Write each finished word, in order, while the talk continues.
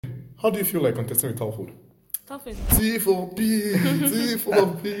How do you feel like contesting with Talford? Talford. T for P, T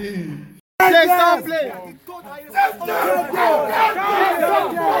for P.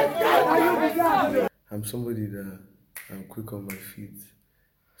 I'm somebody that I'm quick on my feet.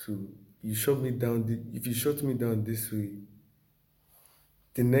 So you shut me down. If you shut me down this way,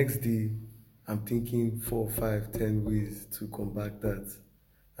 the next day I'm thinking 4, 5, 10 ways to combat that.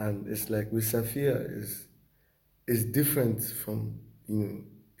 And it's like with Safiyya is different from,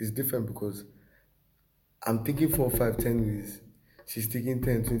 it's different because I'm thinking 4, 5, 10 ways. She's taking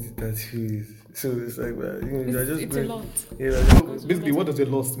 10, 20, 30 ways. So it's like, you're just it's going, a lot. Yeah, Basically, what does a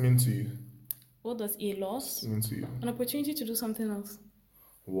loss mean to you? What does a loss Mean to you? An opportunity to do something else.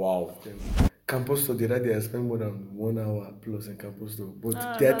 Wow. Campus store, the other day I spent more than 1 hour plus in campus store. But there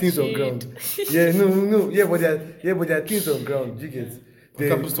are that's things on shade. ground. But there are things on ground. You get.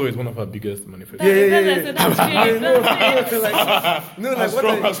 Campus store is one of our biggest manufacturers. That's shade. That's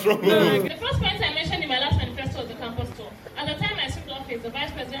strong. The first point I mentioned in my last manifesto was the campus store. At the time I took office, the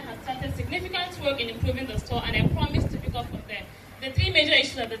Vice President had started significant work in improving the store, and I promised to pick up from there. The three major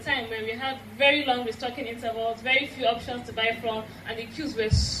issues at the time were we had very long restocking intervals, very few options to buy from, and the queues were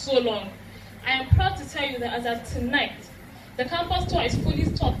so long. I am proud to tell you that as of tonight, the campus store is fully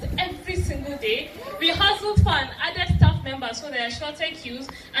stocked every single day. We hustled for and added staff members so there are shorter queues,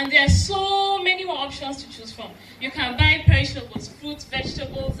 and there are so many more options to choose from. You can buy perishables, fruits,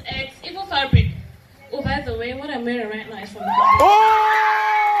 vegetables, eggs, even fabric. Oh, by the way, what I'm wearing right now is from the campus.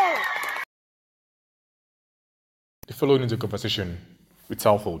 The following is a conversation with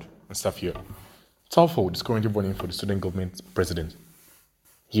Talford and Safiyya. Talford is currently running for the student government president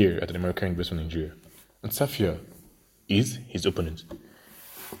here at the American University of Nigeria, and Safiyya is his opponent.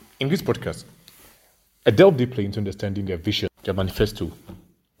 In this podcast, I delve deeply into understanding their vision, their manifesto,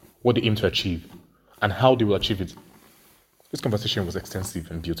 what they aim to achieve, and how they will achieve it. This conversation was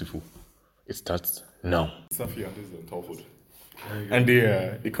extensive and beautiful. It starts now. Safiyya, this is Talford. And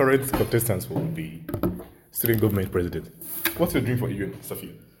the current contestants will be student government president. What's your dream for UN,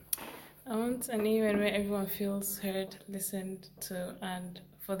 Safiyya? I want an UN where everyone feels heard, listened to, and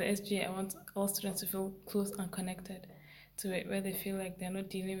for the SGA, I want all students to feel close and connected to it, where they feel like they're not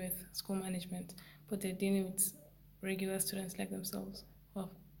dealing with school management, but they're dealing with regular students like themselves,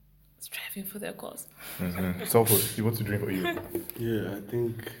 striving for their cause. Talford, what's your dream for you? Yeah, I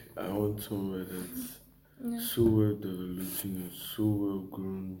think I want somewhere that's so well developed, so well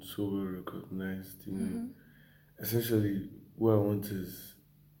grown, so well recognized, Essentially, what I want is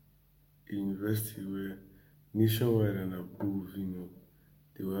a university where nationwide and above,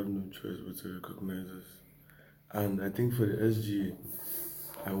 they will have no choice but to recognize us. And I think for the SGA,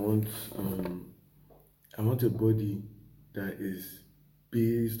 I want a body that is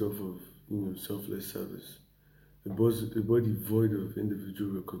based off of selfless service, a body void of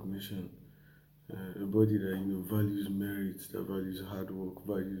individual recognition, a body that values merit, that values hard work,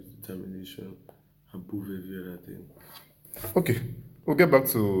 values determination above every other thing. Okay, we'll get back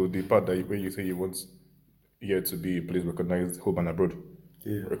to the part where you say you want here to be a place recognized home and abroad.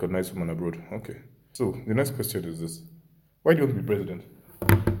 Yeah. Recognized home and abroad. Okay. So the next question is this: why do you want to be president?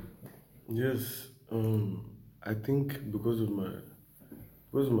 Yes, I think because of my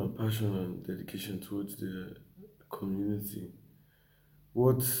passion and dedication towards the community.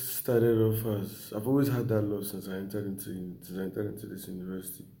 What started off as I've always had that love since I entered into this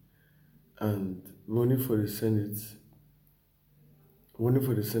university, and running for the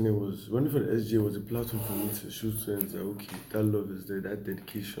SGA was a platform for me to show students that okay, that love is there, that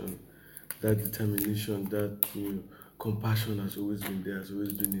dedication, that determination, that compassion has always been there, has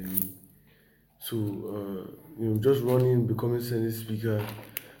always been in me. So just running, becoming Senate Speaker.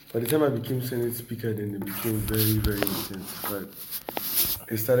 By the time I became Senate Speaker, then it became very, very intensified.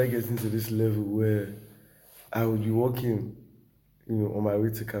 I started getting to this level where I would be walking, on my way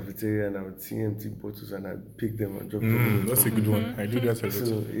to cafeteria, and I would see empty bottles and I'd pick them and drop them. That's a good one. I do that a lot.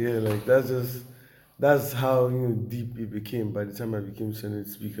 So yeah, that's how deep it became by the time I became Senate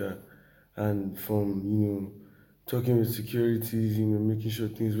Speaker, and from talking with securities, making sure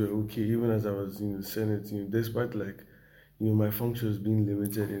things were okay, even as I was Senate, despite my functions being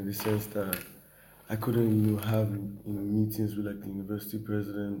limited in the sense that I couldn't have meetings with the university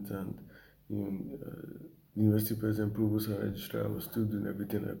president and university president, provost, and registrar. I was still doing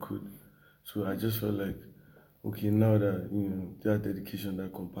everything I could. So I just felt like, okay, now that that dedication,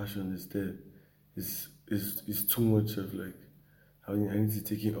 that compassion is there, is too much of I need to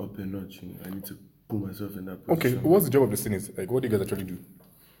take it up a notch. I need to put myself in that position. Okay, what's the job of the Senate? What do you guys actually do?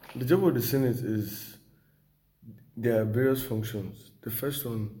 The job of the Senate is there are various functions. The first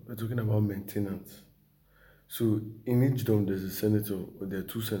one, we're talking about maintenance. So in each dorm, there's a senator, or there are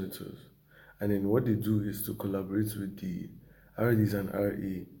two senators. And then what they do is to collaborate with the RDs and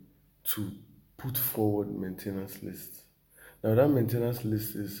RA to put forward maintenance lists. Now that maintenance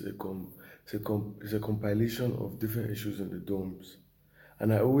list is it's a compilation of different issues in the dorms.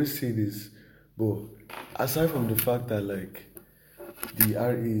 And I always say this, but aside from the fact that like the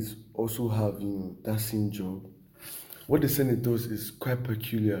RAs also have that same job, what the Senate does is quite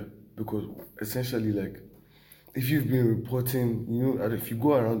peculiar because essentially like if you've been reporting, and if you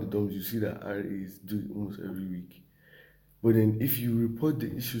go around the dorms, you see that RAs do it almost every week. But then if you report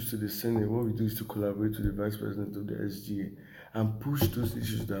the issues to the Senate, what we do is to collaborate with the Vice President of the SGA and push those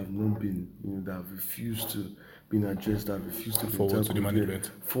issues that have not been, that have refused to be addressed, that have refused to be forward to the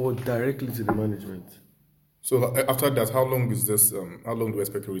management. Forward directly to the management. So after that, how long is this? How long do we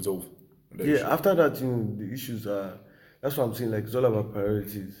expect to resolve? After that, the issues are. That's what I'm saying. Like it's all about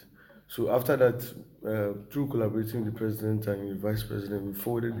priorities. So after that, through collaborating with the president and the vice president, we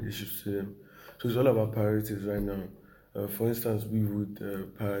forwarded the issues to them. So it's all about priorities right now. For instance, we would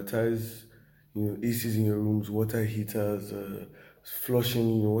prioritize, ACs in your rooms, water heaters,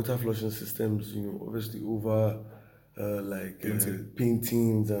 flushing, water flushing systems, obviously over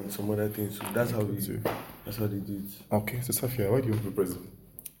paintings and some other things. So that's how they do it. Okay, so Safiyya, why do you want to be president?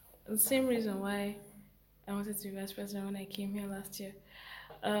 The same reason why I wanted to be vice president when I came here last year.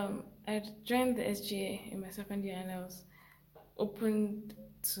 I joined the SGA in my second year and I was open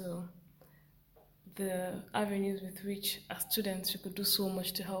to the avenues with which as students we could do so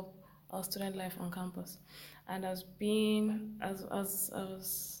much to help our student life on campus. And I was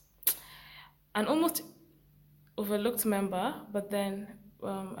an almost overlooked member, but then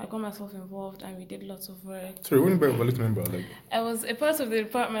I got myself involved and we did lots of work. Sorry, when you overlooked member, I was a part of the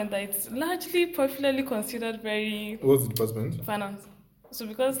department that it's largely popularly considered very... What's the department? Finance. So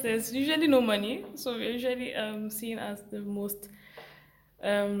because there's usually no money, so we're usually seen as the most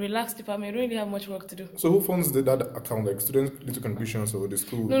relaxed department. We don't really have much work to do. So who funds that account? Like students' little contributions or the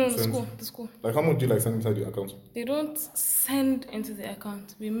school? No, the school. Like how much do you send inside the account? They don't send into the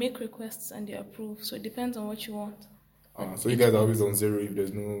account. We make requests and they approve. So it depends on what you want. So you guys are always on zero if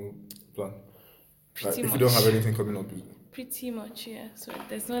there's no plan? If you don't have anything coming up? Pretty much, yeah. So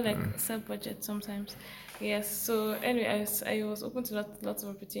there's no set budget sometimes. Yes, so anyway, I was open to lots of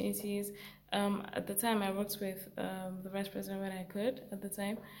opportunities. At the time, I worked with the vice president when I could, at the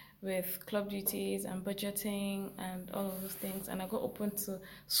time, with club duties and budgeting and all of those things. And I got open to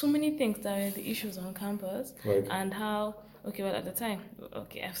so many things that were the issues on campus and how, at the time,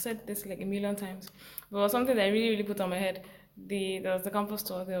 I've said this like a million times, but it was something that I really, really put on my head. There was the campus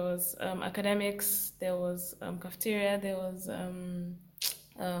store, there was academics, there was cafeteria, there was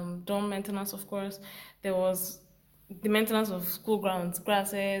dorm maintenance, of course, there was the maintenance of school grounds,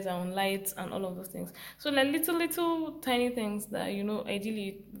 grasses and lights and all of those things. So like little tiny things that,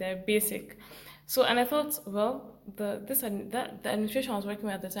 ideally they're basic. So, and I thought, well, the administration I was working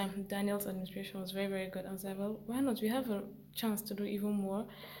with at the time, Daniel's administration, was very, very good. I was like, well, why not? We have a chance to do even more.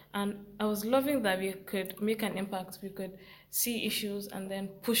 And I was loving that we could make an impact. We could see issues and then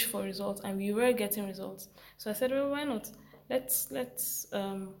push for results. And we were getting results. So I said, well, why not? Let's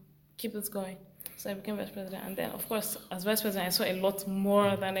keep this going. So I became vice president, and then, of course, as vice president, I saw a lot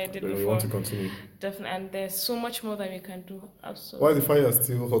more than I did before. You want to continue? Definitely, and there's so much more that we can do. Absolutely. Why is the fire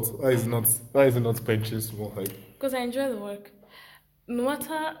still hot? Why is it not quenching more high? Because I enjoy the work. No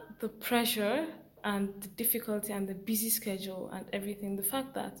matter the pressure and the difficulty and the busy schedule and everything, the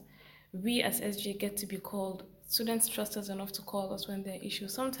fact that we as SG get to be called, students trust us enough to call us when there are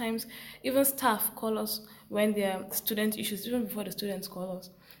issues. Sometimes even staff call us when there are student issues, even before the students call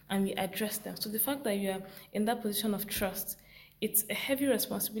us, and we address them. So the fact that you are in that position of trust, it's a heavy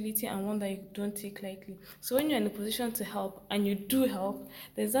responsibility and one that you don't take lightly. So when you're in a position to help, and you do help,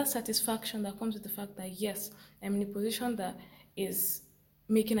 there's that satisfaction that comes with the fact that, yes, I'm in a position that is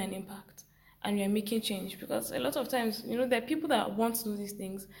making an impact, and you're making change. Because a lot of times, there are people that want to do these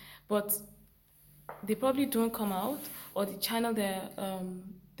things, but they probably don't come out, or they channel their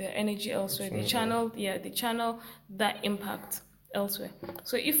energy elsewhere. They channel that impact elsewhere.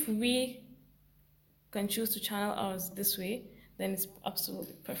 So if we can choose to channel ours this way, then it's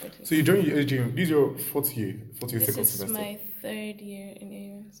absolutely perfect. So you joined the SGM. This is your fourth year second semester. This is my third year in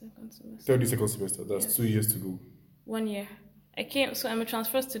AUM second semester. Third year second semester. That's yes. 2 years to go. 1 year. So I'm a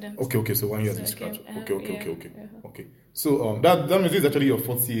transfer student. Okay. So 1 year to scratch. Okay. So that means it's actually your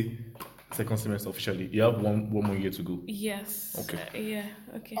fourth year second semester officially. You have one more year to go. Yes. Okay.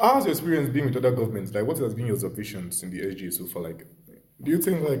 Okay. How's your experience being with other governments? Like, what has been your observations in the SGA so far? Like, Do you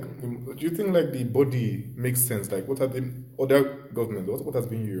think like the body makes sense? Like, what are the other governments? What has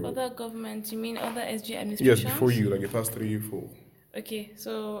been your Other governments, you mean other SG yes administrations? before you, like the past 3, 4? Okay,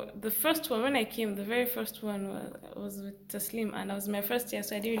 so the first one, when I came, the very first one was with Taslim, and I was my first year,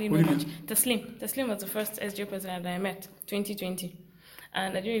 so I didn't really know much. Taslim was the first SG president that I met, 2020.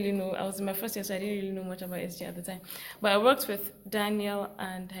 And I didn't really know, I was in my first year, so I didn't really know much about SG at the time. But I worked with Daniel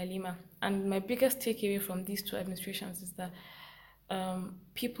and Halima, and my biggest takeaway from these two administrations is that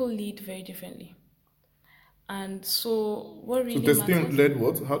people lead very differently. And so what really So Taslim matters... led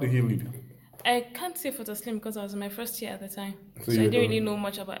what? How did he lead? I can't say for Taslim because I was in my first year at the time. So So I you didn't don't- really know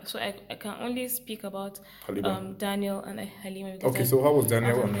much about it. So I can only speak about Halima. Daniel and Halima. Because Okay, so how was I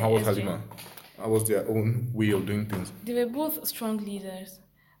Daniel in and the how was SJ. Halima? How was their own way of doing things? They were both strong leaders.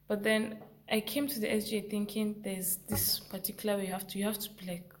 But then I came to the SJ thinking there's this particular way you have to be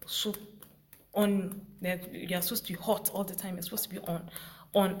like so on, that you're supposed to be hot all the time. You're supposed to be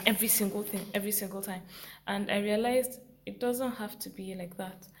on every single thing, every single time. And I realized it doesn't have to be like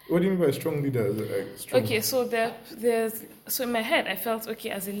that. What do you mean by strong leader? Like strong? Okay, so there's so in my head I felt, okay,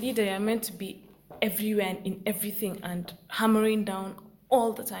 as a leader you're meant to be everywhere and in everything and hammering down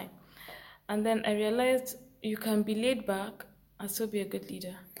all the time. And then I realized you can be laid back and still be a good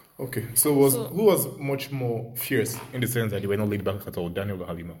leader. Okay, so who was much more fierce in the sense that they were not laid back at all, Daniel or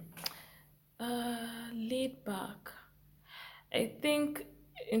Halima? Laid back. I think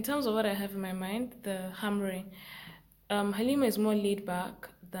in terms of what I have in my mind, the hammering, Halima is more laid back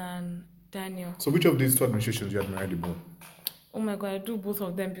than Daniel. So which of these two administrations you admire the more? Oh my God, I do both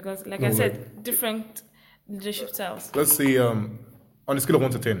of them because, like No, I said, like- different leadership styles. Let's say on a scale of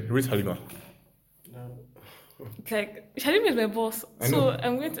 1 to 10, rate Halima. Like, Halima is my boss, I so know.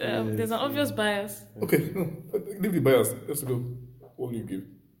 I'm going to. There's an obvious bias. Okay, no, leave the bias. Let's go. What will you give?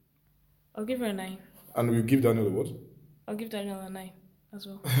 I'll give her a 9. And we'll give Daniel a what? I'll give Daniel a 9 as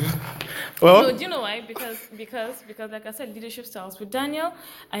well. Well, No, do you know why? Because like I said, leadership styles. With Daniel,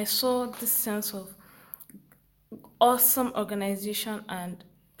 I saw this sense of awesome organization and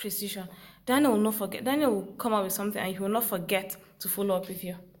precision. Daniel will not forget. Daniel will come out with something and he will not forget to follow up with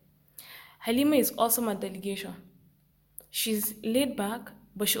you. Halima is awesome at delegation. She's laid back,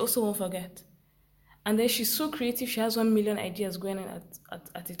 but she also won't forget. And then she's so creative, she has 1 million ideas going on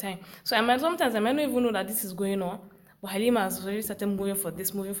at a time. So sometimes I might not even know that this is going on, but Halima has already started moving for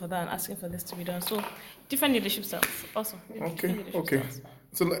this, moving for that, and asking for this to be done. So different leadership styles. Awesome. Different leadership styles.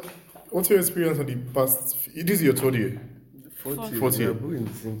 So, like, what's your experience on the past? This is your third year. 40. 40. We are both in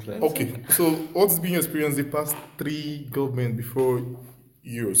the same class. Okay, so what's been your experience the past 3 governments before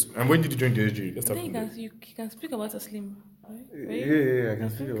yours? And when did you join the SG? Let's I start think from there. you can speak about Taslim, right? Yeah, I can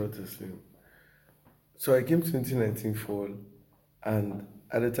speak about Taslim. So I came 2019 fall, and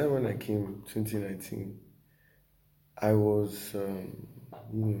at the time when I came 2019, I was,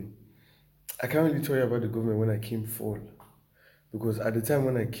 I can't really tell you about the government when I came fall, because at the time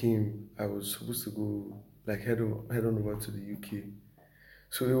when I came, I was supposed to go like head on over to the UK.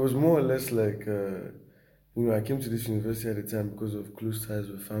 So it was more or less like, I came to this university at the time because of close ties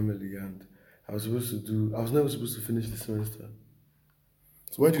with family, and I was never supposed to finish the semester.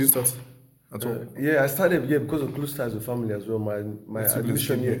 So when did you start? At all? I started because of close ties with family as well. My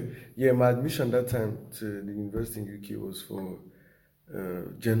admission my admission that time to the university in UK was for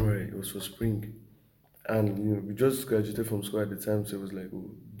January. It was for spring, and we just graduated from school at the time, so it was like,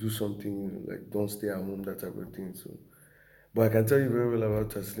 do something, like don't stay at home, that type of thing. So, but I can tell you very well about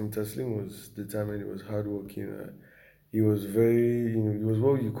Taslim. Taslim was determined. He was hardworking. He was very, he was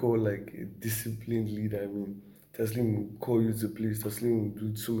what you call like a disciplined leader. I mean, Taslim will call you to place. Taslim will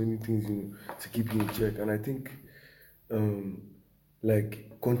do so many things, to keep you in check. And I think, like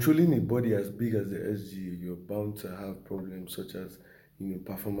controlling a body as big as the SG, you're bound to have problems such as,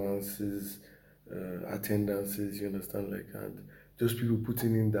 performances, attendances. You understand, like, and just people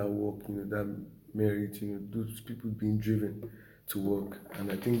putting in that work, that merit, those people being driven to work. And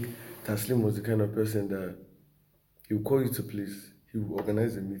I think Taslim was the kind of person that he would call you to place. He would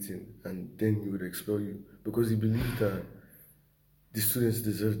organize a meeting and then he would expel you because he believed that the students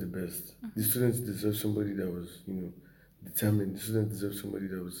deserve the best. The students deserve somebody that was, determined. The students deserve somebody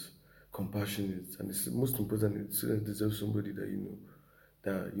that was compassionate. And it's most important, the students deserve somebody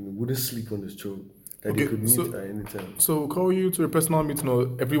that, wouldn't sleep on the job, that they could meet at any time. So we'll call you to a personal meeting,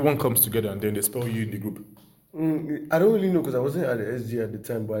 or everyone comes together and then they spell you in the group? I don't really know because I wasn't at the SG at the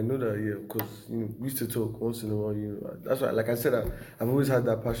time, but I know that, because, we used to talk once in a while, That's why, like I said, I've always had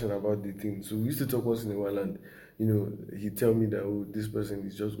that passion about the thing. So we used to talk once in a while and, he'd tell me that, this person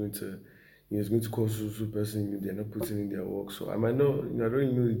is just going to, he's going to call so person, they're not putting in their work. So I might not, I don't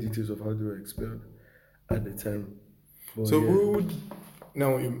really know the details of how they were expelled at the time. But, So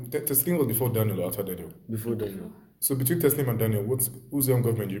Now, Teslim was before Daniel or after Daniel? Before Daniel. So between Teslim and Daniel, whose young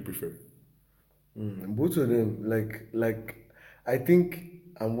government do you prefer? Both of them, like I think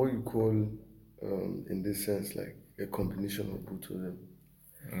I'm what you call, in this sense, like a combination of both of them.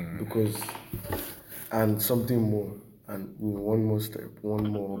 Because, and something more, and one more step, one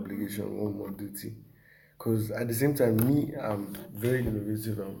more obligation, one more duty. Because at the same time, me, I'm very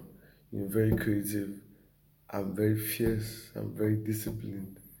innovative, I'm very creative, I'm very fierce, I'm very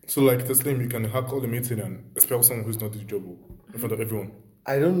disciplined. So like Teslim, you can hack all the meeting and expel someone who's not doing the job in front of everyone?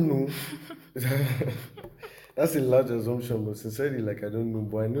 I don't know. That's a large assumption, but sincerely, like, I don't know.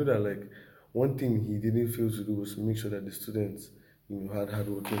 But I know that, like, one thing he didn't fail to do was to make sure that the students, had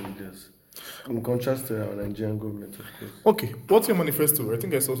hardworking leaders. In contrast to our Nigerian government, of course. Okay, what's your manifesto? I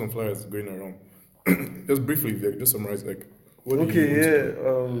think I saw some flyers going around. Just briefly, just summarize, like, what do you want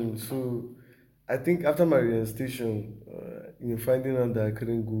to do? So I think after my reinstation, finding out that I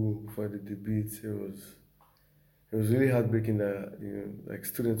couldn't go for the debate, it was really heartbreaking that like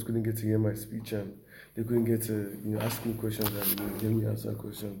students couldn't get to hear my speech and they couldn't get to ask me questions and hear me answer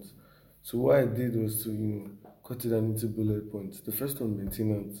questions. So what I did was to cut it down into bullet points. The first one,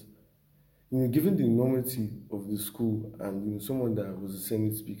 maintenance. Given the enormity of the school and someone that was a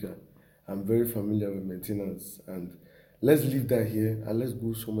Senate speaker, I'm very familiar with maintenance. And let's leave that here and let's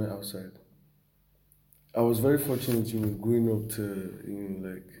go somewhere outside. I was very fortunate, growing up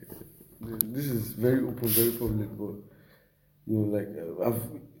to this is very open, very public, but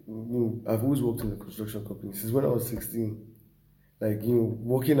I've always worked in a construction company since when I was 16. Like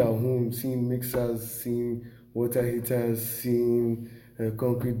working at home, seeing mixers, seeing water heaters, seeing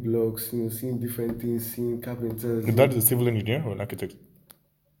concrete blocks, seeing different things, seeing carpenters. Your dad is a civil engineer or an architect?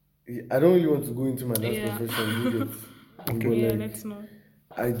 I don't really want to go into my dad's profession. Okay, let's know.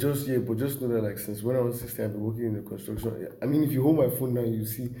 But just know that, like, since when I was 16, I've been working in the construction. I mean, if you hold my phone now, you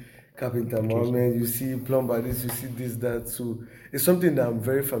see carpenter, Mohammed, you see plumber, this, you see this, that. So it's something that I'm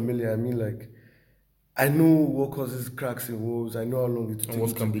very familiar. I mean, like, I know what causes cracks in walls. I know how long it takes. And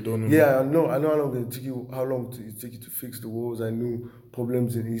what can be done. Yeah, I know how long it take you. How long it take you to fix the walls. I know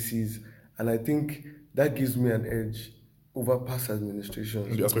problems in ACs, and I think that gives me an edge over past administrations.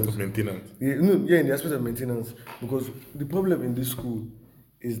 In the aspect of maintenance. In the aspect of maintenance, because the problem in this school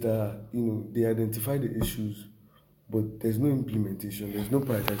is that they identify the issues, but there's no implementation, there's no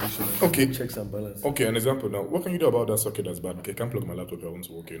prioritization, okay, no checks and balances. Okay, an example now. What can you do about that socket that's bad? Okay, I can't plug my laptop if I want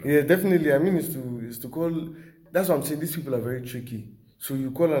to work. Yeah, definitely. I mean, it's to call. That's what I'm saying. These people are very tricky. So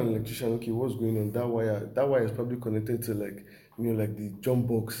you call an electrician. Okay, what's going on? That wire is probably connected to like the jump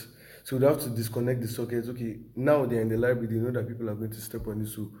box. So they have to disconnect the sockets. Okay, now they're in the library. They know that people are going to step on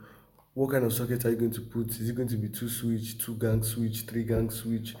this. So what kind of socket are you going to put? Is it going to be 2-switch, 2-gang switch, 3-gang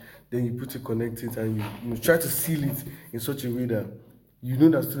switch? Then you put it, connect it, and you try to seal it in such a way that you know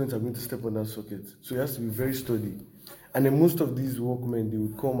that students are going to step on that socket. So it has to be very sturdy. And then most of these workmen, they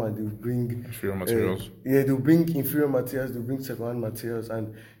would come and they would bring inferior materials. They'll bring inferior materials, they'll bring second-hand materials,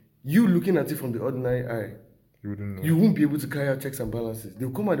 and you looking at it from the ordinary eye, you won't be able to carry out checks and balances.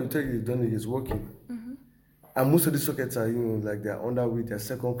 They'll come and they'll tell you they've done it, it's working. Mm-hmm. And most of these sockets are, like they're underweight, they're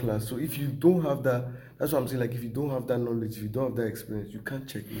second class. So if you don't have that, that's what I'm saying, like if you don't have that knowledge, if you don't have that experience, you can't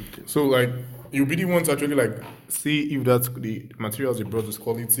check it. So like, you'll be the one to actually like see if that's the materials you brought is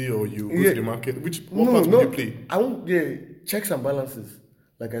quality or you go to the market. What part will you play? I won't, checks and balances.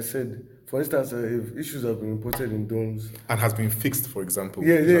 Like I said, for instance, if issues have been imported in domes. And has been fixed, for example.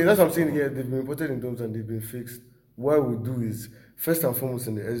 That's what I'm saying. Yeah, they've been imported in domes and they've been fixed. What we do is, first and foremost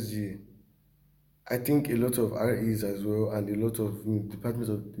in the SGA, I think a lot of REs as well and a lot of the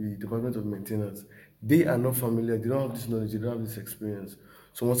Department of Maintenance, they are not familiar, they don't have this knowledge, they don't have this experience.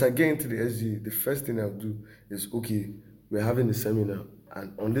 So once I get into the SGA, the first thing I'll do is, okay, we're having a seminar.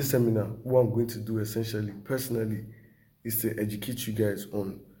 And on this seminar, what I'm going to do essentially, personally, is to educate you guys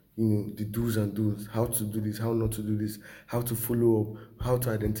on the do's and don'ts, how to do this, how not to do this, how to follow up, how to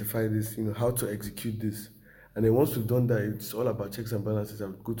identify this, how to execute this. And then once we've done that, it's all about checks and balances.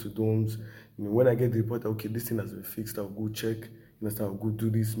 I'll go to dorms. When I get the report, okay, this thing has been fixed, I'll go check. I'll go do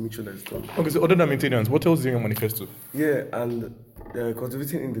this, make sure that it's done. Okay, so other than maintenance, what else is in your manifesto? Yeah, and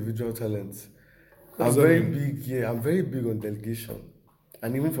cultivating individual talents. I'm very big on delegation.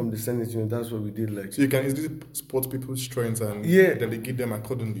 And even from the Senate, that's what we did. Like, so you can easily spot people's strengths and delegate them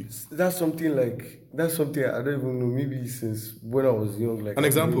accordingly. That's something I don't even know. Maybe since when I was young, like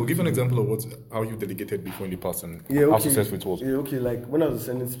give an example of how you delegated before in the past and how successful it was. Yeah, okay. Like when I was a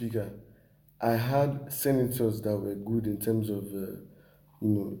Senate speaker, I had senators that were good in terms of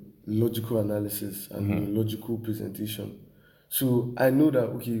logical analysis and logical presentation. So I know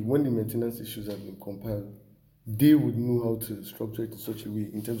that when the maintenance issues have been compiled, they would know how to structure it in such a way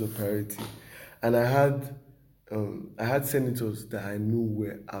in terms of priority. And I had senators that I knew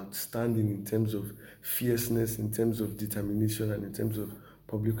were outstanding in terms of fierceness, in terms of determination, and in terms of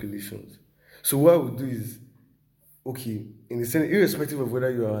public relations. So what I would do is, okay, in the Senate, irrespective of whether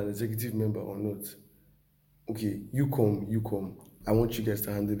you are an executive member or not, okay, you come. I want you guys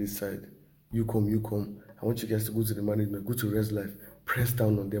to handle this side. You come. I want you guys to go to the management, go to Res Life, press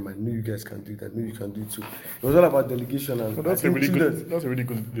down on them. I know you guys can do it. I know you can do it too. It was all about delegation, and that's a really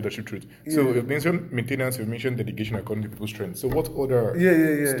good leadership trait. Yeah. So you've mentioned maintenance, you've mentioned delegation according to people's strengths. So what other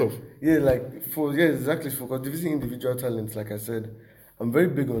stuff? Exactly. For cultivating individual talents, like I said, I'm very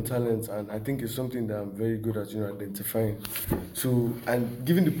big on talents, and I think it's something that I'm very good at, identifying. So, and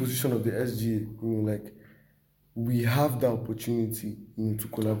given the position of the SGA, we have the opportunity, to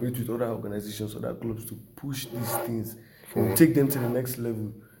collaborate with other organizations, other clubs to push these things and take them to the next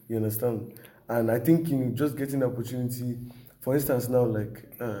level. You understand? And I think, just getting the opportunity, for instance, now,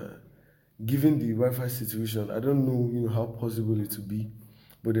 given the Wi-Fi situation, I don't know, how possible it will be,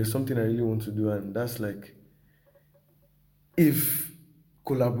 but there's something I really want to do, and that's if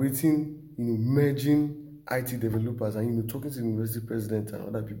collaborating, merging IT developers and, talking to the university president and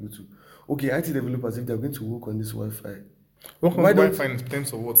other people too. Okay, IT developers, if they're going to work on this Wi-Fi. Work on Wi-Fi in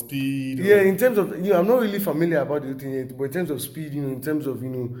terms of what speed? Yeah, in terms of, I'm not really familiar about the thing yet, but in terms of speed, in terms of,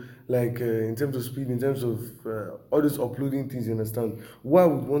 in terms of speed, in terms of all those uploading things, you understand? What I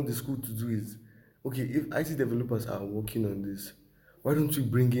would want the school to do is, okay, if IT developers are working on this, why don't we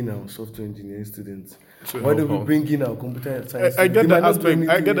bring in our software engineering students? Why don't we bring in our computer science? I get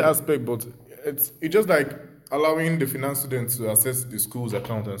the aspect, but it's just like allowing the finance students to access the school's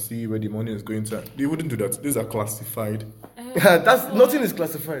account and see where the money is going to. They wouldn't do that. These are classified. Nothing is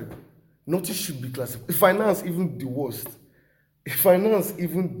classified. Nothing should be classified. Finance, even the worst.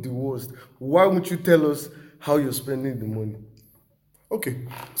 Why won't you tell us how you're spending the money? Okay,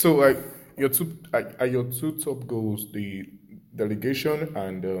 so your two top goals, the delegation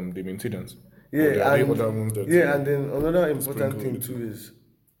and the maintenance. Yeah, and then another important thing too is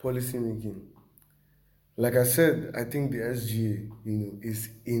policy making. Like I said, I think the SGA, is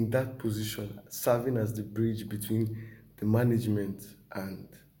in that position, serving as the bridge between the management and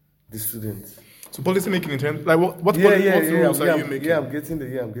the students. So policy making in terms, what rules are you making? Yeah, I'm getting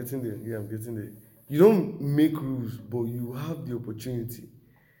there. You don't make rules, but you have the opportunity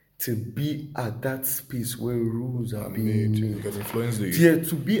to be at that space where rules are being made. You can influence the... Yeah,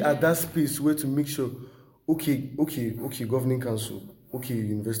 to be at that space where to make sure, okay, governing council, okay,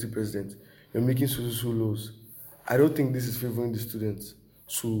 university president, you're making so laws. I don't think this is favoring the students.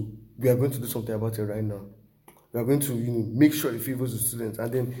 So we are going to do something about it right now. We are going to, make sure it favors the students.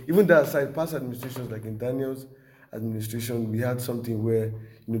 And then even that aside, past administrations, like in Daniel's administration, we had something where,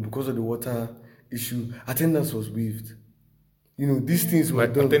 because of the water issue, attendance was waived. These things were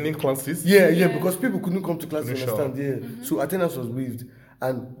done. Attending classes? Yeah, because people couldn't come to class to understand. Yeah. Mm-hmm. So attendance was waived.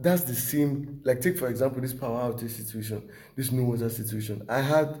 And that's the same, take for example, this power outage situation, this no water situation. I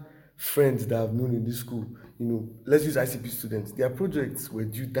had friends that I've known in this school, let's use ICP students. Their projects were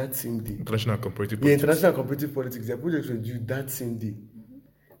due that same day. International comparative politics. Their projects were due that same day.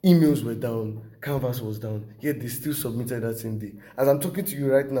 Emails were down, Canvas was down, yet they still submitted that same day. As I'm talking to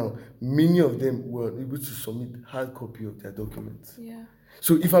you right now, many of them were able to submit hard copy of their documents. Yeah.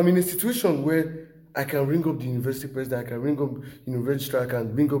 So if I'm in a situation where I can ring up the university president, I can ring up, registrar, I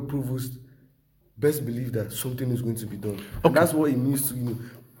can ring up provost, best believe that something is going to be done. Okay. And that's what it means to,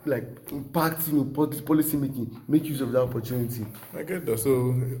 impact, policy making, make use of that opportunity. I get that.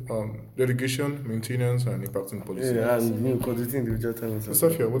 So, delegation, maintenance, and impacting policy. Yeah, and coordinating individual talents. So,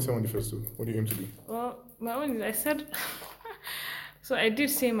 Safiyya, what's your manifesto? What do you aim to do? Well, my own is, I said, so I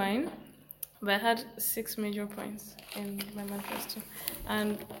did say mine, but I had 6 major points in my manifesto.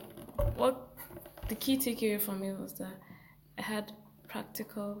 And what the key takeaway for me was that I had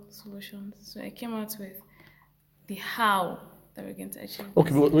practical solutions. So I came out with the how that we're going to achieve.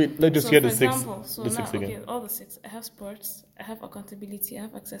 Okay, but wait, let's just hear the example, 6. The 6 again. Okay, all the 6. I have sports, I have accountability, I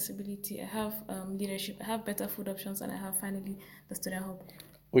have accessibility, I have leadership, I have better food options, and I have finally the student hub.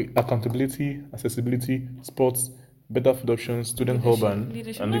 Wait, accountability, accessibility, sports, better food options, student hub, and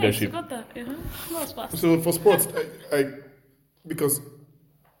leadership. Nice, you got that. That was fast. So for sports, because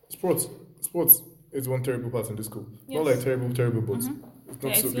sports is one terrible part in this school. Yes. Not terrible, but it's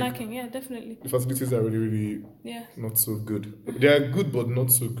not it's lacking. Yeah, definitely. The facilities are really not so good. They are good, but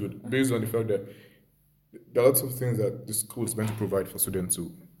not so good, based on the fact that there are lots of things that the school is meant to provide for students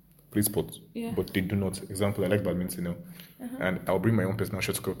to play sports, but they do not. Example, I like badminton now, and I'll bring my own personal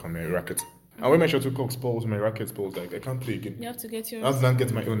shuttlecock and my racket. And when my shuttlecock spoils, my racket spoils, like I can't play again. You have to get yours. I have to then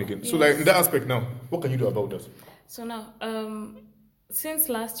get my own again. Yes. So like in that aspect now, what can you do about that? So now, since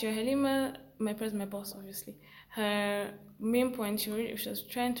last year, Halima, my boss, obviously, her main point, she was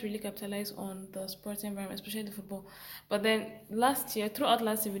trying to really capitalize on the sports environment, especially the football. But then throughout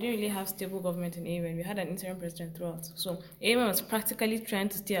last year, we didn't really have stable government in AWN. We had an interim president throughout. So AWN was practically trying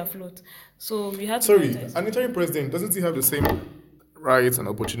to stay afloat. So we had an interim president, doesn't he have the same rights and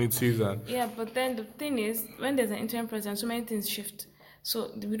opportunities? Yeah, but then the thing is, when there's an interim president, so many things shift.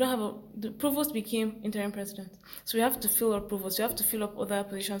 So we don't have the provost became interim president. So we have to fill up provost, we have to fill up other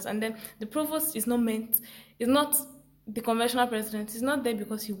positions. And then the provost is not the conventional president. He's not there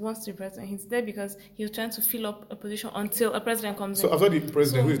because he wants to be president. He's there because he's trying to fill up a position until a president comes in. So after the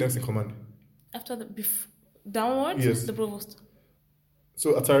president, who is next in command? After downwards, yes. The provost.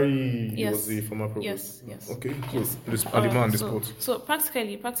 So Atari was the former provost? Yes. Okay, yes. So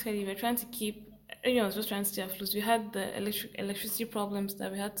practically, we're trying to keep. Everyone was just trying to stay afloat. We had the electricity problems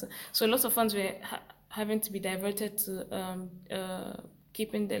that we had to. So lots of funds were having to be diverted to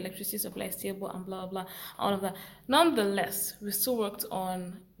keeping the electricity supply stable and blah blah, all of that. Nonetheless, we still worked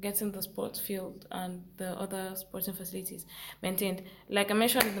on getting the sports field and the other sporting facilities maintained. Like I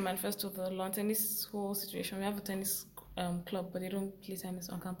mentioned in the manifesto, the lawn tennis whole situation. We have a tennis club, but they don't play tennis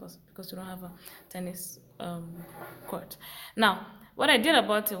on campus because we don't have a tennis court. Now, what I did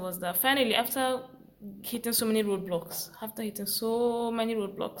about it was that finally, after hitting so many roadblocks,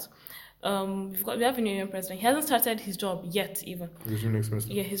 we have a new president. He hasn't started his job yet, even. Resume next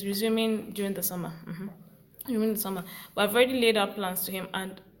semester. Yeah, he's resuming during the summer. During the summer, but I've already laid out plans to him,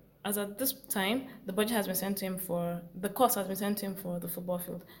 and as at this time, the budget has been sent to him for the cost has been sent to him for the football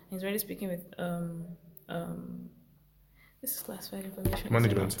field. He's already speaking with this is classified information.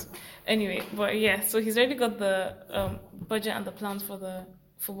 Management. Anyway, but yeah, so he's already got the budget and the plans for the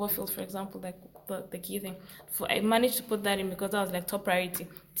football field, for example, like the key thing. I managed to put that in because that was like top priority.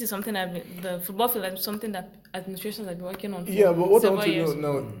 This is something the football field is something that administrations have been working on for but what I want to years.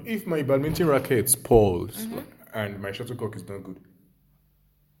 know now, if my badminton racket spoils and my shuttlecock is not good,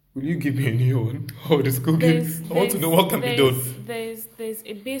 will you give me a new one? Or the school gives? I want to know what can be done. There's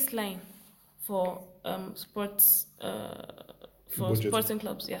a baseline for sports for sporting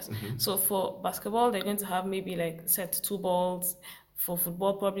clubs, yes. So for basketball, they're going to have maybe like set 2 balls. For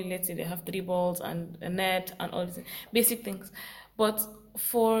football, probably let's say they have 3 balls and a net and all these basic things. But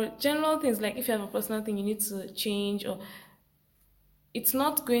for general things, like if you have a personal thing you need to change, or it's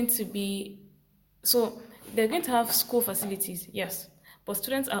not going to be. So they're going to have school facilities, yes. But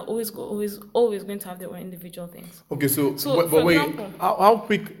students are always going to have their own individual things. Okay, so but wait, example,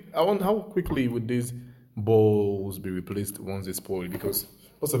 how quickly would these balls be replaced once they spoil? Because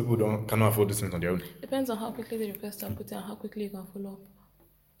most of people cannot afford this things on their own. Depends on how quickly the requests are put in and how quickly you can follow up.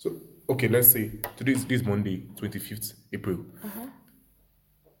 So okay, let's say today is Monday, 25th April,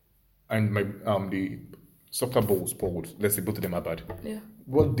 and my the soccer ball spoiled. Let's say both of them are bad. Yeah.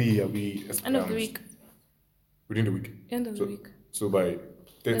 What day are we? End of the week. Within the week. End of the week. So by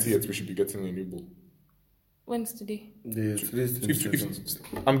 30th, we should be getting a new ball. When's today?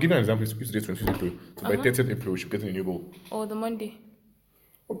 I'm giving an example. If today's 25th April, so by 30th April, we should be getting a new ball. Or the Monday.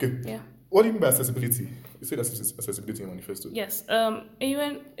 Okay. Yeah. What do you mean by accessibility? You say that's accessibility in manifesto. Yes.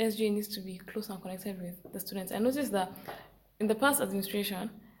 Even SJ needs to be close and connected with the students. I noticed that in the past administration,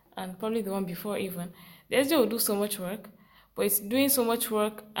 and probably the one before even, the SJ will do so much work, but it's doing so much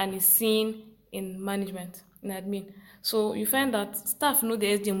work and is seen in management, in admin. So you find that staff know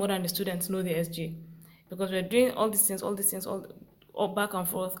the SJ more than the students know the SJ. Because we're doing all these things, all back and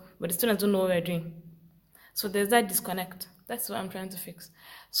forth, but the students don't know what we're doing. So there's that disconnect. That's what I'm trying to fix.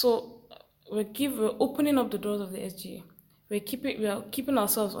 So we're opening up the doors of the SGA. We are keeping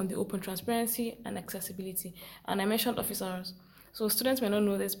ourselves on the open transparency and accessibility. And I mentioned office hours. So students may not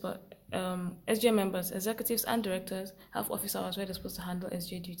know this, but SGA members, executives and directors have office hours where they're supposed to handle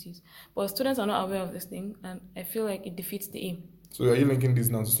SGA duties. But students are not aware of this thing, and I feel like it defeats the aim. So are you linking this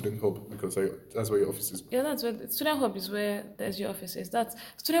now to Student Hub? Because that's where your office is. Yeah, that's where Student Hub is, where the SGA office is.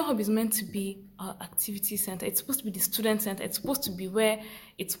 Student Hub is meant to be our activity center. It's supposed to be the student center. It's supposed to be where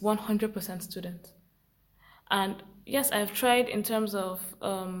it's 100% student. And yes, I've tried in terms of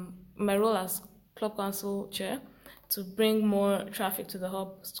my role as club council chair to bring more traffic to the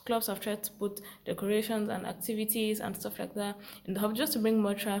hub. Clubs have tried to put decorations and activities and stuff like that in the hub just to bring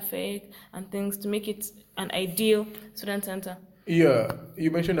more traffic and things to make it an ideal student center. Yeah, you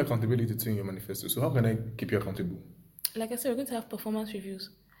mentioned accountability too in your manifesto. So how can I keep you accountable? Like I said, we're going to have performance reviews.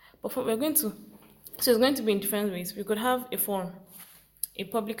 So it's going to be in different ways. We could have a form, a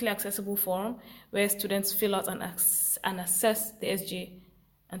publicly accessible form where students fill out and assess the SGA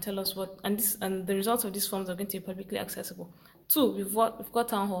and tell us what, and the results of these forms are going to be publicly accessible. Two, we've got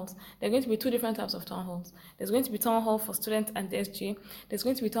town halls. There are going to be two different types of town halls. There's going to be town hall for students and the SGA. There's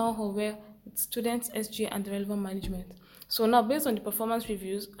going to be town hall where it's students, SGA, and the relevant management. So now, based on the performance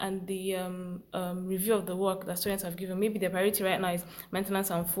reviews and the review of the work that students have given, maybe their priority right now is maintenance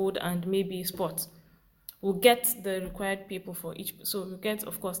and food and maybe sports. We'll get the required people for each. So we'll get,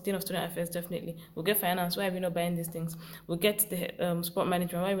 of course, Dean of Student Affairs, definitely. We'll get finance. Why are we not buying these things? We'll get the sport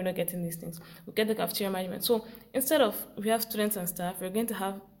management. Why are we not getting these things? We'll get the cafeteria management. So instead of we have students and staff, we're going to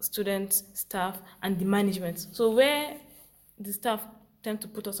have students, staff, and the management. So where the staff tend to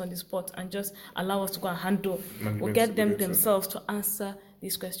put us on the spot and just allow us to go and handle, we'll get them themselves to answer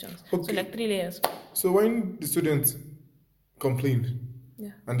these questions. Okay. So like 3 layers. So when the students complain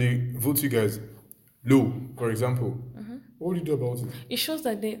and they vote you guys low, for example, what do you do about it? It shows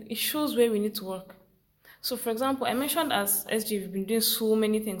that it shows where we need to work. So, for example, I mentioned as SG, we've been doing so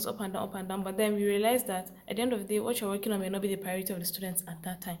many things up and down, but then we realized that at the end of the day, what you're working on may not be the priority of the students at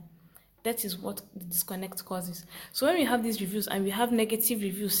that time. That is what the disconnect causes. So when we have these reviews and we have negative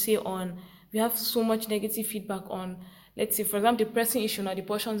reviews, we have so much negative feedback on, let's say, for example, the pressing issue or the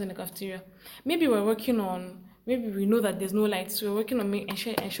portions in the cafeteria. Maybe we know that there's no light, so we're working on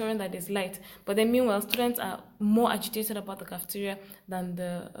ensuring that there's light. But then meanwhile, students are more agitated about the cafeteria than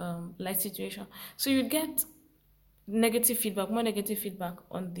the light situation. So you get more negative feedback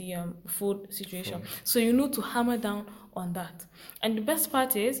on the food situation. So you need to hammer down on that. And the best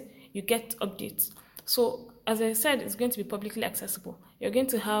part is you get updates. So as I said, it's going to be publicly accessible. You're going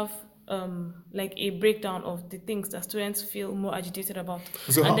to have like a breakdown of the things that students feel more agitated about.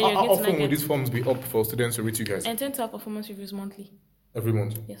 So how often will these forms be up for students to read you guys? I intend to have performance reviews monthly. Every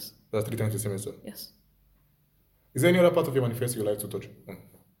month? Yes. That's 3 times a semester? Yes. Is there any other part of your manifesto you'd like to touch on?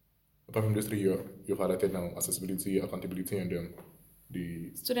 Apart from these 3 you've highlighted now, accessibility, accountability, and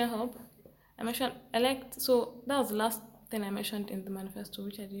the... Student hub. So that was the last thing I mentioned in the manifesto,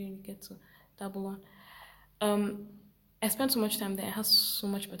 which I didn't really get to dabble on. I spent so much time there. It has so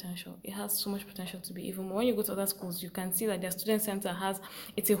much potential. It has so much potential to be even more. When you go to other schools, you can see that their student center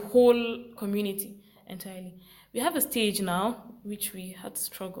it's a whole community entirely. We have a stage now, which we had to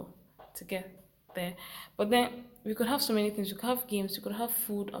struggle to get there. But then we could have so many things. We could have games. We could have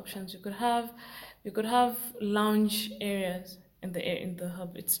food options. We could have lounge areas in the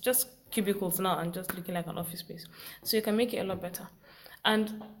hub. It's just cubicles now and just looking like an office space. So you can make it a lot better.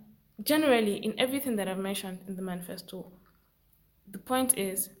 And generally, in everything that I've mentioned in the manifesto, the point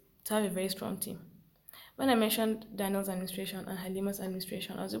is to have a very strong team. When I mentioned Daniel's administration and Halima's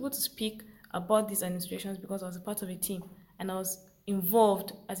administration, I was able to speak about these administrations because I was a part of a team and I was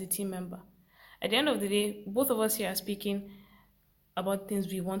involved as a team member. At the end of the day, both of us here are speaking about things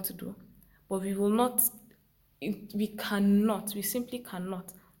we want to do, but we simply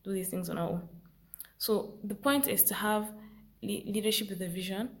cannot do these things on our own. So the point is to have leadership with a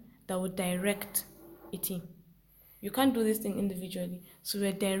vision that would direct a team. You can't do this thing individually, so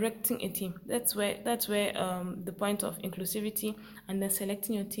we're directing a team. That's where the point of inclusivity and then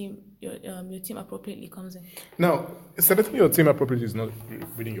selecting your team appropriately comes in. Now, selecting your team appropriately is not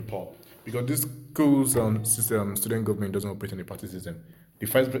reading your part, because this school's student government doesn't operate in a party system. The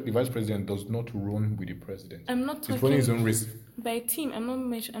vice president does not run with the president. I'm not talking. He's running his own race. By team, I'm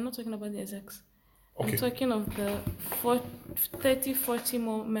not talking about the execs. Okay. I'm talking of the 40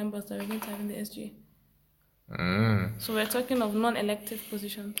 more members that we're going to have in the SGA. So we're talking of non-elective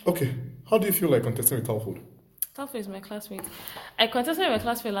positions. Okay. How do you feel like contesting with Talford? Talford is my classmate. I contested with my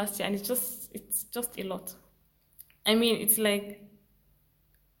classmate last year, and it's just a lot. I mean, it's like,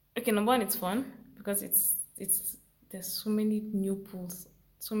 okay, number one, it's fun because there's so many new pools,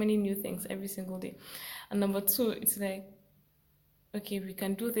 so many new things every single day, and number two, it's like, okay, we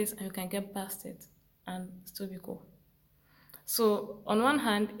can do this and we can get past it and still be cool. So on one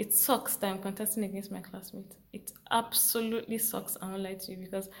hand, it sucks that I'm contesting against my classmates. It absolutely sucks, I won't lie to you,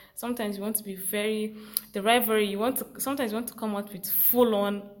 because sometimes you want to be the rivalry, sometimes you want to come out with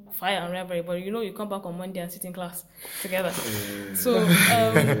full-on fire and rivalry, but you come back on Monday and sit in class together. So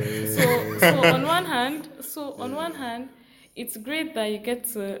on one hand, it's great that you get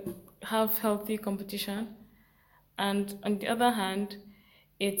to have healthy competition, and on the other hand,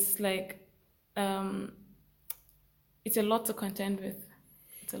 it's like it's a lot to contend with.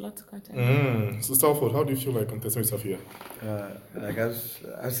 So Talford, how do you feel like contesting with Safiyya? Like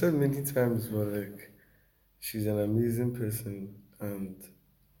I've said many times, but like she's an amazing person, and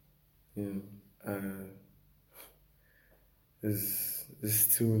it's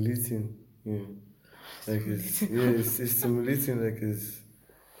stimulating. Like it's stimulating. Like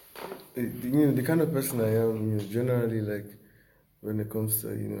the kind of person I am. Generally, like when it comes to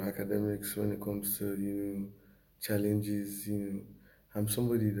academics, when it comes to challenges. I'm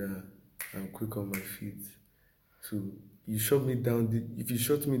somebody that I'm quick on my feet. So you shut me down. If you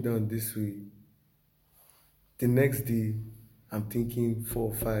shut me down this way, the next day I'm thinking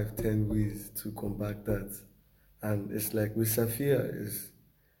 4, 5, 10 ways to combat that. And it's like with Safiyya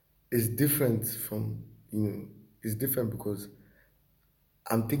is different from it's different because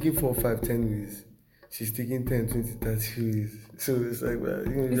I'm thinking 4, 5, 10 ways. She's taking 10, 20, 30 ways. So it's like, well,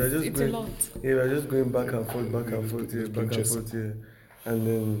 you're just it's going, a lot. yeah, we're just going back and forth, back and forth here, back and forth here. And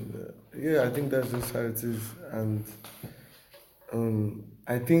then, I think that's just how it is. And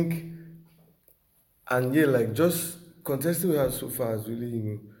I think, and yeah, like just contesting with her so far has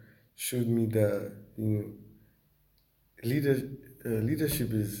really, showed me that, leader,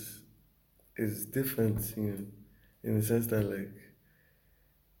 leadership is different, in the sense that like,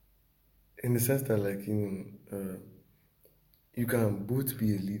 you can both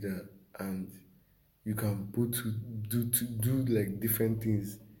be a leader and you can both do like different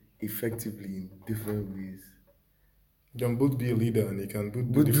things effectively in different ways. You can both be a leader and you can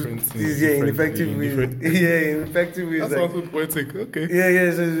both do different things. In effective ways. In effective ways. That's also poetic. Okay.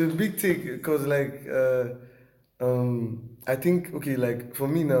 Yeah. So it's a big take because like I think like for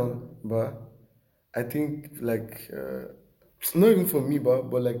me now, but I think like not even for me,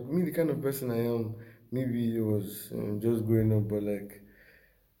 but like me, the kind of person I am. Maybe it was just growing up, but like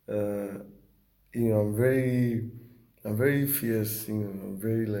I'm very fierce. I'm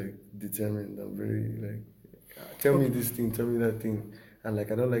very like determined. I'm very like tell me this thing, tell me that thing, and like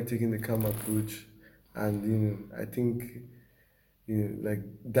I don't like taking the calm approach. And I think like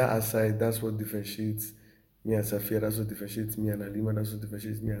that aside, that's what differentiates me and Safiyya. That's what differentiates me and Alima. That's what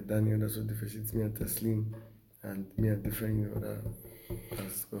differentiates me and Daniel. That's what differentiates me and Taslim, and me and different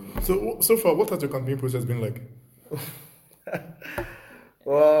So far, what has your campaign process been like?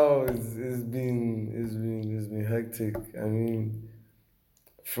 Wow, it's been hectic. I mean,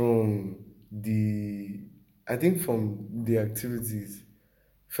 from the activities,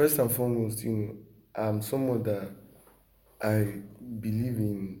 first and foremost, I'm someone that I believe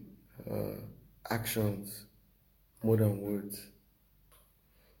in actions more than words.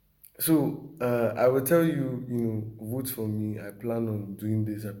 So I will tell you, vote for me. I plan on doing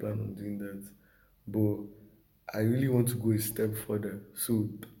this. I plan on doing that. But I really want to go a step further. So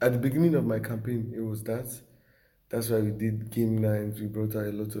at the beginning of my campaign, it was that. That's why we did game nights. We brought out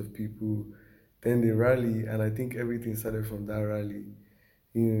a lot of people. Then the rally, and I think everything started from that rally.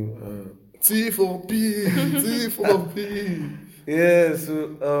 T for P, T for P. Yeah.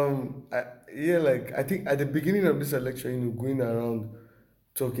 So I think at the beginning of this election, going around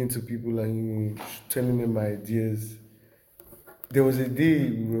talking to people and telling them my ideas. There was a day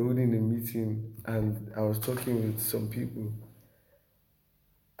we were holding a meeting and I was talking with some people,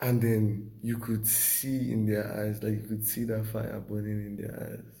 and then you could see in their eyes, like you could see that fire burning in their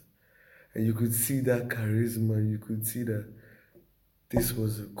eyes, and you could see that charisma. You could see that this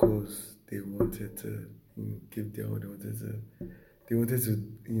was a cause they wanted to give their all. They wanted to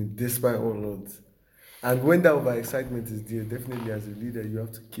despite all odds. And when that overexcitement is there, definitely as a leader, you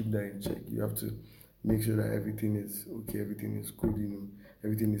have to keep that in check. You have to make sure that everything is okay, everything is good,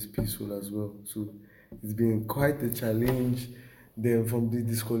 everything is peaceful as well. So it's been quite a challenge. Then from the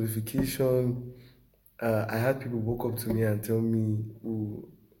disqualification, I had people walk up to me and tell me, "Oh,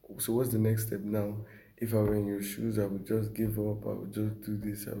 so what's the next step now? If I were in your shoes, I would just give up. I would just do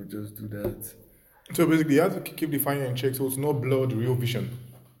this. I would just do that." So basically, you have to keep the fire in check so it's not blood real vision.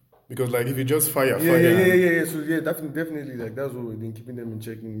 Because like if you just fire. Yeah. So definitely like that's what we're doing, keeping them in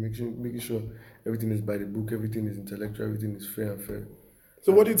check, making sure everything is by the book, everything is intellectual, everything is fair and fair.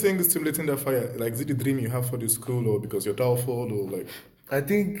 So what do you think is stimulating that fire? Like is it the dream you have for the school or because you're Talford or like? I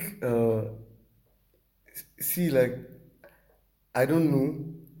think like I don't know.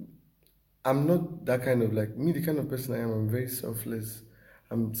 I'm not that kind of like me, the kind of person I am. I'm very selfless.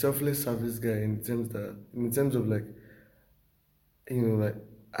 I'm selfless service guy in terms of like like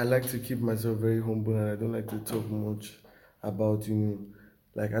I like to keep myself very humble and I don't like to talk much about,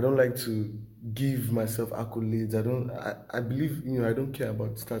 like I don't like to give myself accolades. I believe, I don't care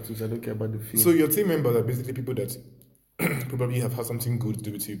about status. I don't care about the fame. So your team members are basically people that probably have had something good to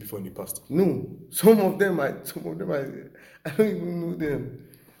do with you before in the past? No. Some of them I don't even know them.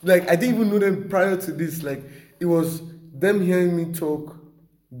 Like I didn't even know them prior to this. Like it was them hearing me talk,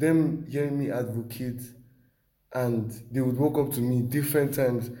 them hearing me advocate, and they would walk up to me different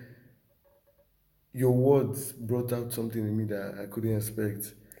times. Your words brought out something in me that I couldn't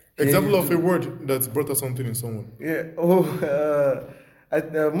expect. Example of a word that brought out something in someone. Yeah.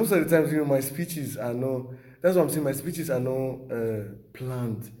 Most of the times, my speeches are not. That's what I'm saying. My speeches are not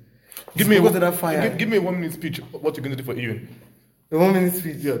planned. Give me, Go to that fire. give me a 1 minute speech. What you're going to do for Ian? A 1 minute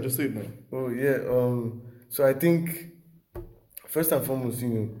speech. Yeah, just say it now. Oh yeah. So I think first and foremost,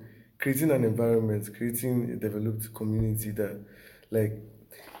 creating an environment, creating a developed community that, like,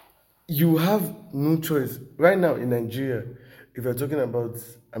 you have no choice right now in Nigeria. If you're talking about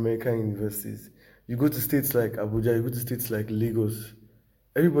American universities, you go to states like Abuja, you go to states like Lagos.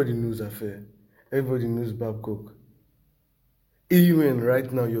 Everybody knows Affair. Everybody knows Babcock. AUN right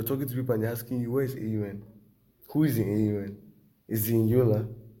now, you're talking to people and they're asking you, where is AUN? Who is in AUN? Is it in Yola?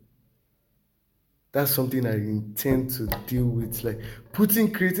 That's something I intend to deal with, like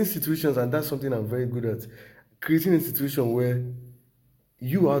creating situations, and that's something I'm very good at. Creating a situation where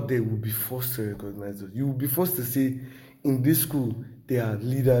you out there will be forced to recognize us. You will be forced to say, in this school there are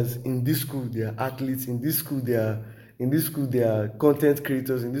leaders, in this school there are athletes, in this school there are content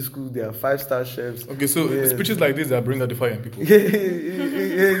creators, in this school there are 5-star chefs. Okay, so speeches like this that bring out the fire in people. Yeah,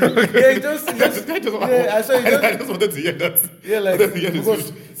 just I just wanted to hear that. Yeah, like, I wanted to hear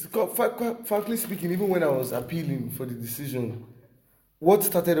this because frankly speaking, even when I was appealing for the decision, what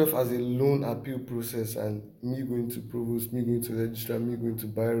started off as a lone appeal process and me going to provost, me going to registrar, me going to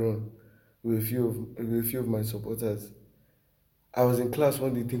Byron with a few of my supporters, I was in class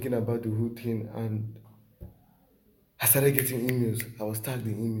one day thinking about the whole thing, and I started getting emails. I was tagged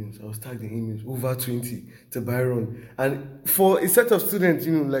in emails, over 20 to Byron. And for a set of students,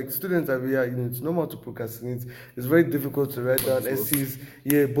 like students that we are, it's normal to procrastinate. It's very difficult to write down essays.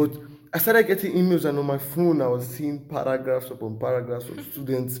 Yeah, but I started getting emails, and on my phone, I was seeing paragraphs upon paragraphs of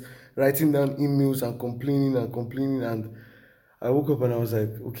students writing down emails and complaining. And I woke up and I was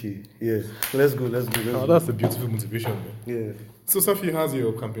like, okay, yeah, let's go. That's a beautiful motivation, man. Yeah. So, Safi, how's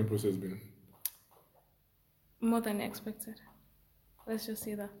your campaign process been? More than expected. Let's just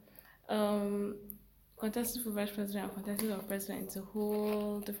say that. Contesting for vice president and contesting for president is a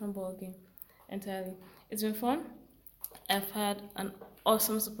whole different ballgame entirely. It's been fun. I've had an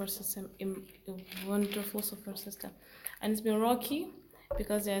awesome support system, a wonderful support system. And it's been rocky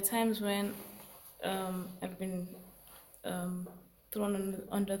because there are times when I've been thrown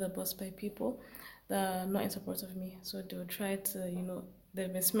under the bus by people that are not in support of me. So they will try to, there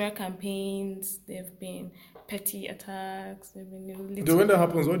have been smear campaigns, there have been petty attacks, there have been When that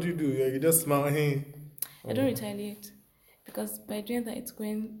happens, what do? You just smile, hey? I don't retaliate because by doing that, it's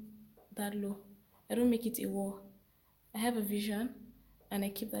going that low. I don't make it a war. I have a vision and I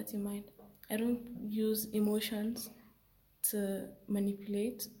keep that in mind. I don't use emotions to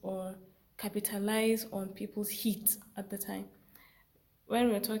manipulate or capitalize on people's heat at the time. When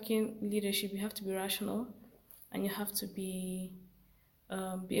we're talking leadership, you have to be rational and you have to be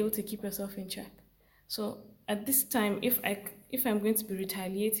able to keep yourself in check. So at this time, if I'm going to be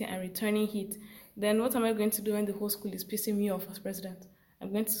retaliating and returning heat, then what am I going to do when the whole school is pissing me off as president?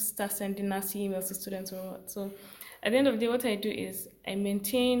 I'm going to start sending nasty emails to students or what? So at the end of the day, what I do is I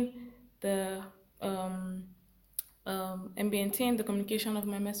maintain the communication of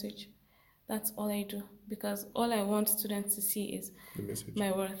my message. That's all I do, because all I want students to see is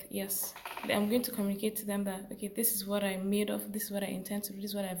my worth. Yes, I'm going to communicate to them that, okay, this is what I'm made of, this is what I intend to do,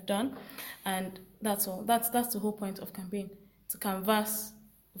 this is what I've done, and that's all. That's the whole point of campaign, to canvass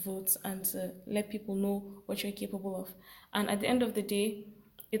votes and to let people know what you're capable of. And at the end of the day,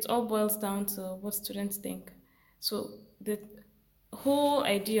 it all boils down to what students think. So the whole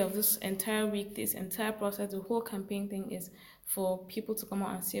idea of this entire week, this entire process, the whole campaign thing is for people to come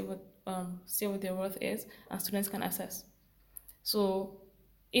out and say what their worth is, and students can assess. So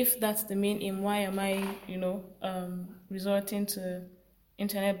if that's the main aim, why am I, resorting to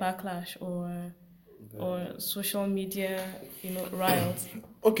internet backlash or social media, riots?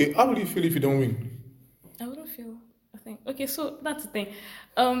 Okay, how would you feel if you don't win? I wouldn't feel a thing. Okay, so that's the thing.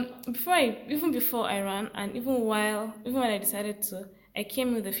 Before I ran, and even when I decided to, I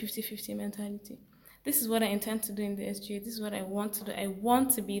came with a 50-50 mentality. This is what I intend to do in the SGA. This is what I want to do. I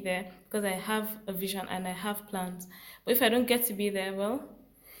want to be there because I have a vision and I have plans. But if I don't get to be there, well,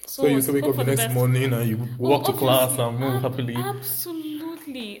 so you wake up the next morning and you walk to class and move happily.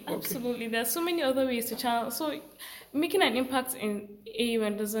 Absolutely. There are so many other ways to channel. So making an impact in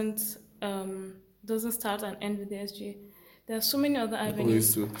AUN doesn't start and end with the SGA. There are so many other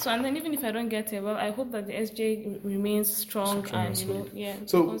avenues. So, and then even if I don't get it, well, I hope that the SJ remains strong and,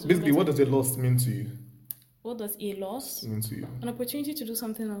 So, basically, what does a loss mean to you? What does a loss mean to you? An opportunity to do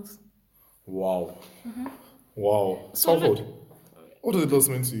something else. Wow. Mm-hmm. Wow. So, Talford, what does a loss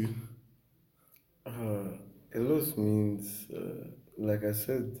mean to you? A loss means, like I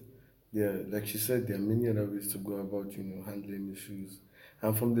said, like she said, there are many other ways to go about, handling issues.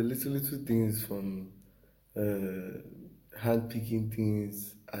 And from the little things, from hand picking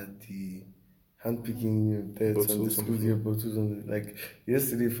things at the hand picking that's on the Bottles on the school floor. year bottles on the, like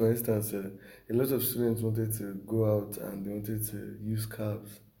yesterday for instance, a lot of students wanted to go out and they wanted to use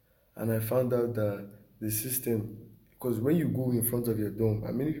cabs, and I found out that the system, because when you go in front of your dorm,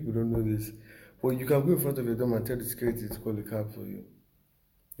 and many people don't know this, but you can go in front of your dorm and tell the security to call a cab for you.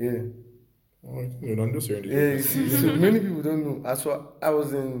 Yeah. Alright, I'm just hearing this. Yeah, you see, so many people don't know. As well, I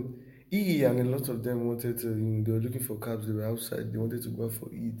was in EE and a lot of them wanted to, they were looking for cabs, they were outside, they wanted to go out for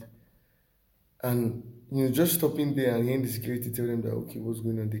Eid. And, just stopping there and hearing the security tell them that, okay, what's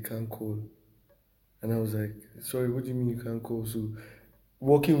going on, they can't call. And I was like, sorry, what do you mean you can't call? So,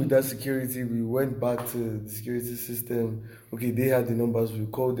 working with that security, we went back to the security system. Okay, they had the numbers, we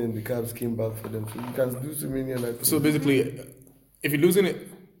called them, the cabs came back for them. So, you can do so many other things. So basically, if you're losing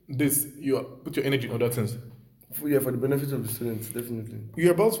this, put your energy in other things. For the benefit of the students, definitely.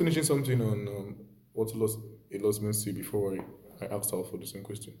 You're about finishing something on what loss means to you before I asked Al for the same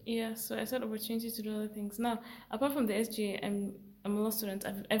question. Yeah, so I said opportunity to do other things. Now, apart from the SGA, I'm a law student.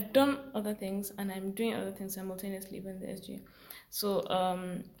 I've done other things and I'm doing other things simultaneously even the SGA. So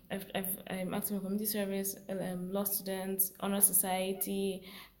I'm active in community service, law students, honor society,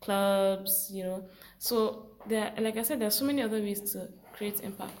 clubs, So there, like I said, there are so many other ways to create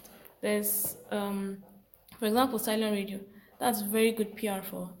impact. There's, for example, silent radio. That's very good PR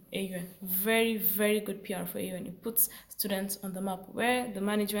for AUN. Very, very good PR for AUN. It puts students on the map where the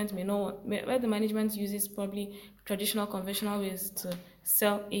management where the management uses probably traditional, conventional ways to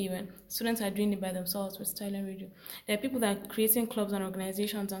sell AUN. Students are doing it by themselves with silent radio. There are people that are creating clubs and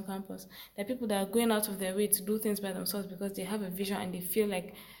organizations on campus. There are people that are going out of their way to do things by themselves because they have a vision and they feel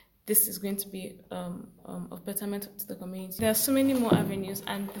like this is going to be of betterment to the community. There are so many more avenues,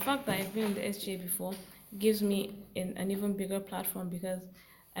 and the fact that I've been in the SGA before gives me an even bigger platform because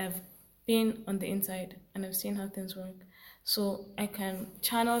I've been on the inside and I've seen how things work. So I can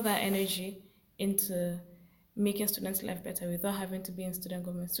channel that energy into making students' life better without having to be in student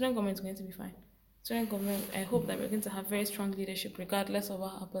government. Student government is going to be fine. Student government, I hope that we're going to have very strong leadership regardless of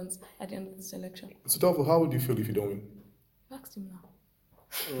what happens at the end of this election. So Talford, how would you feel if you don't win? Ask him now.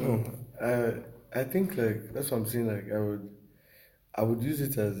 I think that's what I'm saying. I would use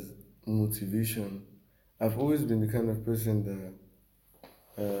it as motivation. I've always been the kind of person that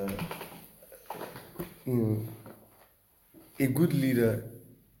a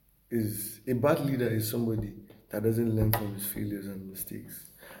bad leader is somebody that doesn't learn from his failures and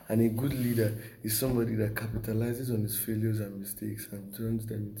mistakes, and a good leader is somebody that capitalizes on his failures and mistakes and turns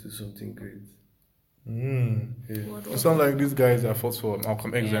them into something great. It sounds like these guys are fought for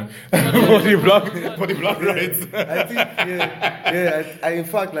Malcolm X Yeah. for the black rights. I think, in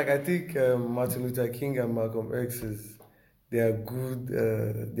fact, I think Martin Luther King and Malcolm X they are good,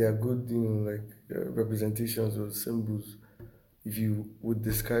 representations or symbols, if you would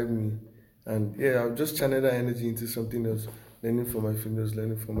describe me. And I'll just channel that energy into something else, learning from my failures,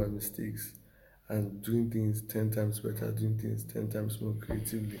 learning from my mistakes, and doing things 10 times better, doing things 10 times more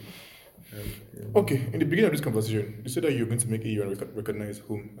creatively. Okay, in the beginning of this conversation, you said that you're going to make AUN recognize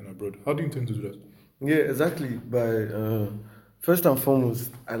home and abroad. How do you intend to do that? Yeah, exactly. By first and foremost,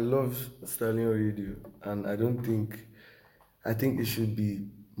 I love Stallion Radio, and I think it should be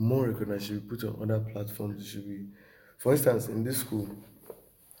more recognized. It should be put on other platforms. It should be, for instance, in this school.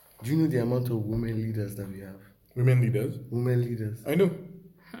 Do you know the amount of women leaders that we have? Women leaders? Women leaders. I know.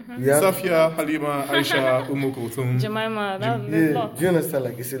 We have, Safiyya, Halima, Aisha, Umu Kulthum. Jemima, that's a lot. do you understand?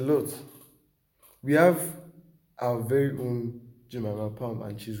 It's a lot. We have our very own Jemima Palm,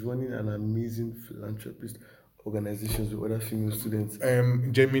 and she's running an amazing philanthropist organizations with other female students.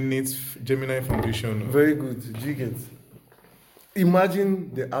 Gemini Foundation. Very good. Do you get?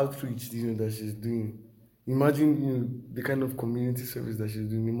 Imagine the outreach that she's doing. Imagine the kind of community service that she's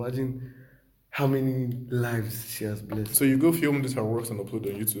doing. Imagine how many lives she has blessed. So you go film this her works and upload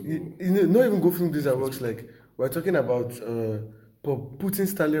on YouTube. Not even go film this her works. We're talking about putting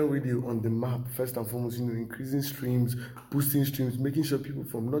Stallion Radio on the map first and foremost. Increasing streams, boosting streams, making sure people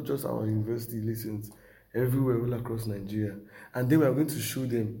from not just our university listens everywhere all across Nigeria. And then we're going to show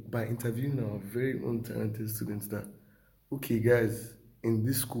them by interviewing our very own talented students that, okay, guys, in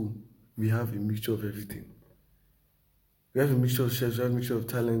this school we have a mixture of everything. We have a mixture of chefs, we have a mixture of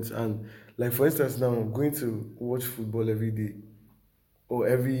talents, and for instance now, I'm going to watch football every day. Or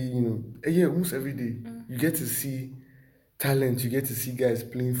almost every day. You get to see talent, you get to see guys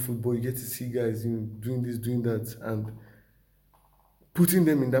playing football, you get to see guys, doing this, doing that, and putting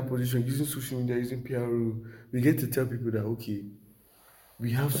them in that position, using social media, using PRO. We get to tell people that, okay,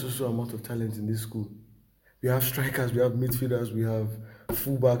 we have so amount of talent in this school. We have strikers, we have midfielders, we have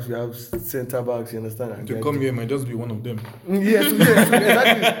fullbacks, we have centre backs. You understand? And To come here might just be one of them. Yes,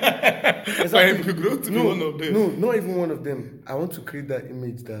 exactly. Exactly. To grow to be one of them. No, not even one of them. I want to create that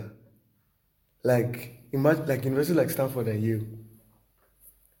image that, like, imagine, like university like Stanford and Yale.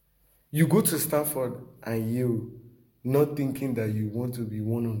 You go to Stanford and Yale, not thinking that you want to be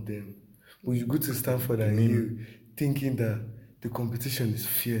one of them, but you go to Stanford and Yale, thinking that the competition is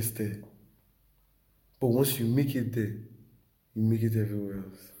fierce there. But once you make it there, you make it everywhere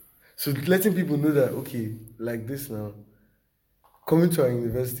else. So letting people know that, okay, like this now, coming to our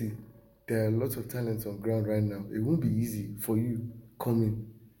university, there are lots of talents on ground right now. It won't be easy for you coming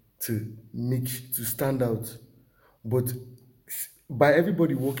to stand out. But by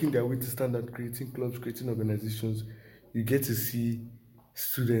everybody working their way to stand out, creating clubs, creating organizations, you get to see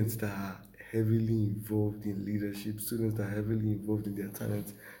students that are heavily involved in leadership, students that are heavily involved in their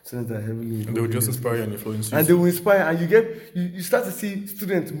talents, students that are heavily involved. And they will just inspire and influence you. And they will inspire, and you start to see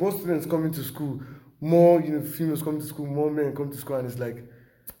more students coming to school, more females coming to school, more men coming to school, and it's like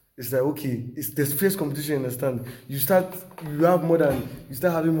okay, there's fierce competition. You understand? You start having more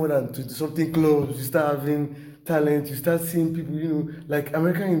than 20 something clubs. You start having talent. You start seeing people. Like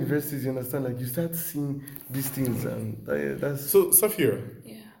American universities. You understand? Like you start seeing these things, and that's. So Safiyya.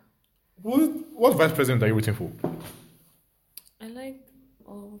 Yeah. What vice president are you waiting for? I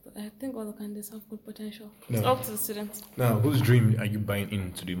think all the candidates have good potential. No. It's up to the students. Now, whose dream are you buying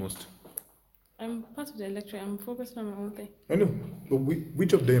into the most? I'm part of the electorate. I'm focused on my own thing. I know, but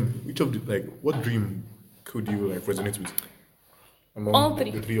what dream could you resonate with? Among All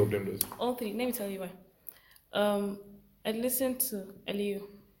three. The three of them does. All three. Let me tell you why. I listened to Eliu,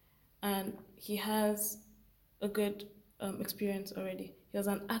 and he has a good experience already. He was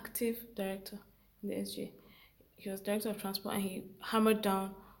an active director in the SGA. He was director of transport, and he hammered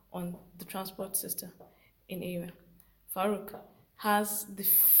down on the transport system in AUN. Farouk has the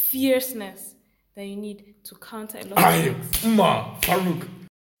fierceness that you need to counter a lot of things. Farouk.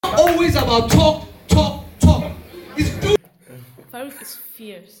 Always about talk. Farouk is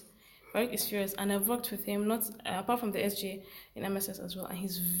fierce. Farouk is fierce, and I've worked with him, not apart from the SGA, in MSS as well, and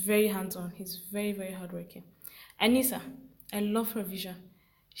he's very hands-on. He's very, very hardworking. Anissa, I love her vision.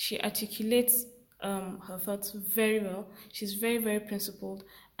 She articulates her thoughts very well. She's very, very principled,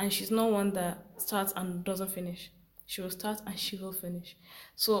 and she's not one that starts and doesn't finish. She will start and she will finish.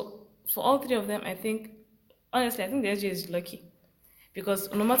 So for all three of them, I think the SGA is lucky, because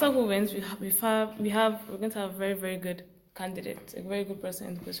no matter who wins, we're going to have a very, very good candidate, a very good person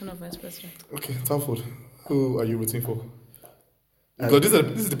in the position of vice president. Okay, Talford, who are you rooting for? Because this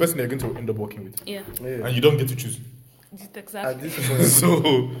is the person you're going to end up working with. Yeah. And you don't get to choose. Exactly.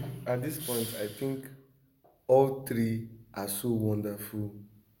 At this point, I think all three are so wonderful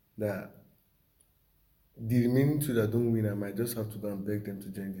that the remaining two that don't win, I might just have to go and beg them to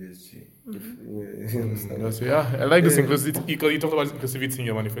join the SG. If you understand. I like this inclusivity, because you talked about inclusivity in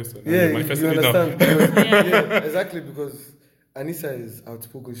your manifesto. Yeah, you understand. Yeah. Exactly, because Anissa is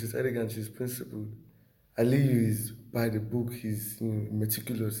outspoken, she's elegant, she's principled. Aliyu is by the book, he's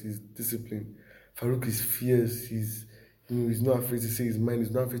meticulous, he's disciplined. Farouk is fierce, he's not afraid to say his mind,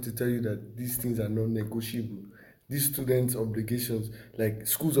 he's not afraid to tell you that these things are non-negotiable. These students' obligations, like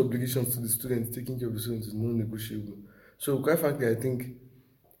school's obligations to the students, taking care of the students is non-negotiable. So quite frankly, I think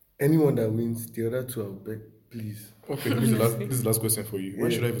anyone that wins, the other two, I'll beg, please. Okay, this is the last question for you. Why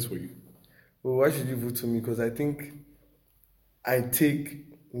should I vote for you? Well, why should you vote for me? Because I think I take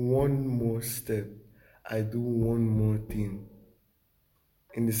one more step. I do one more thing.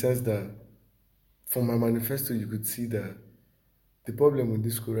 In the sense that from my manifesto, you could see that the problem with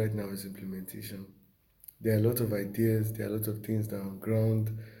this school right now is implementation. There are a lot of ideas, there are a lot of things that are on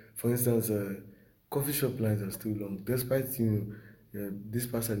ground. For instance, coffee shop lines are still long. Despite this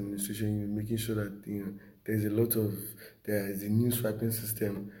past administration making sure that there is a new swiping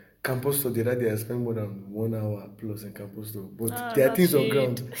system. Campus store, the other day I spent more than 1 hour plus in campus store. But there are things on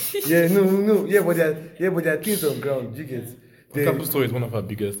ground. But there are things on ground. You get. Campus store is one of our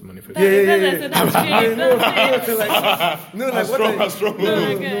biggest manifestos.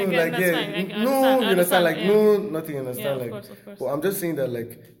 Nothing understand. Of course. But I'm just saying that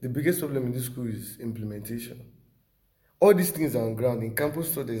the biggest problem in this school is implementation. All these things are on ground. In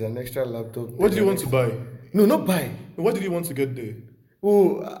campus store, there's an extra laptop. What do you want to buy? No, not buy. What did you want to get there?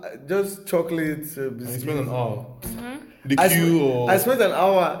 Oh, just chocolates. And you spent an hour. Mm-hmm. I spent an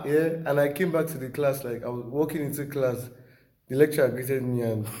hour, and I came back to the class. I was walking into class. The lecturer greeted me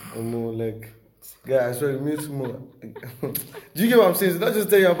and guy, I swear, it means more. Do you get what I'm saying? So not just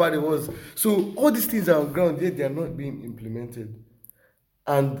tell you how bad it was. So all these things are on ground, yet they are not being implemented.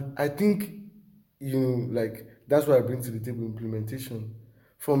 And I think, that's what I bring to the table, implementation.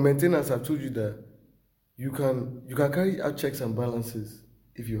 For maintenance, I've told you that you can carry out checks and balances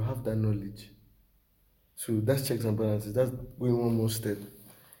if you have that knowledge. So that's checks and balances. That's going one more step.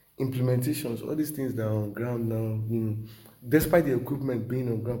 Implementations, all these things that are on ground now, despite the equipment being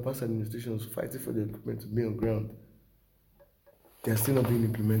on ground, past administrations fighting for the equipment to be on ground, they are still not being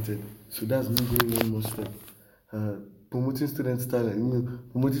implemented. So that's me going one more step. Promoting students' talent,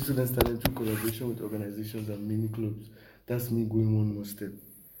 through collaboration with organizations and mini clubs. That's me going one more step.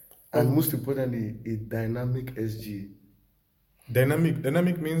 And most importantly, a dynamic SG.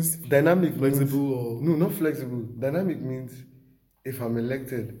 Dynamic means flexible. No, not flexible. Dynamic means if I'm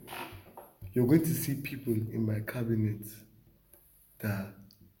elected, you're going to see people in my cabinet that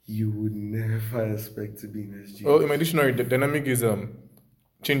you would never expect to be in SG. Oh, in my dictionary, the dynamic is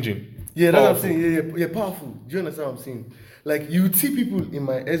changing. Yeah, that's what I'm saying. Yeah, powerful. Do you understand what I'm saying? Like, you would see people in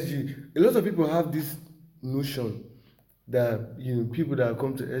my SG. A lot of people have this notion that people that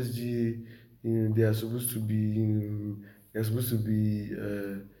come to SG, they are supposed to be,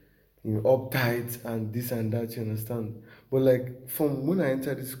 uptight and this and that. You understand? But like, from when I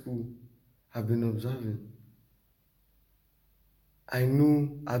entered the school, I've been observing. I know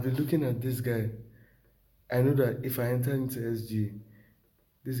I've been looking at this guy. I know that if I enter into SG,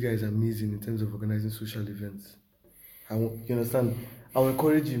 this guy is amazing in terms of organizing social events. You understand? I'll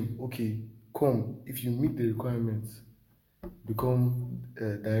encourage him. Okay, come. If you meet the requirements, become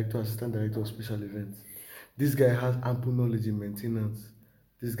assistant director of special events. This guy has ample knowledge in maintenance.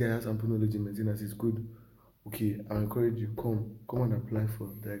 It's good. Okay, I'll encourage you. Come and apply for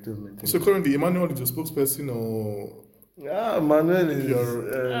director of maintenance. So currently, Emmanuel is your spokesperson, or? Manuel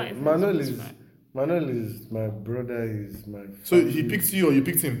is my brother. Is my. So he picked you, or you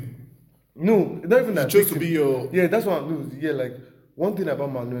picked him? No, not even that. He chose to be your. Yeah, that's what I'm doing. Yeah, like one thing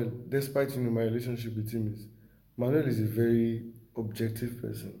about Manuel, despite my relationship with him, is Manuel is a very objective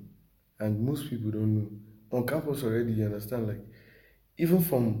person, and most people don't know. On campus already, you understand, like, even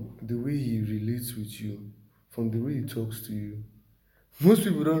from the way he relates with you, from the way he talks to you, most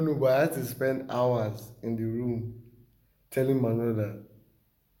people don't know, but I had to spend hours in the room telling Manuel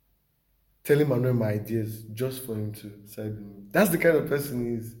my ideas just for him to side with me. That's the kind of person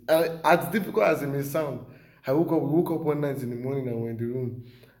he is. And as difficult as it may sound, we woke up one night in the morning and we're in the room,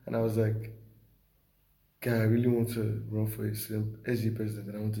 and I was like, guy, I really want to run for SG president,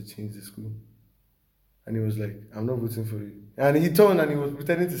 and I want to change the school. And he was like, I'm not voting for you. And he turned and he was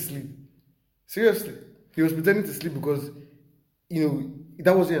pretending to sleep. Seriously. He was pretending to sleep because,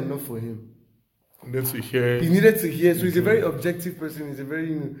 that wasn't enough for him. He needed to hear. So he's a very objective person. He's a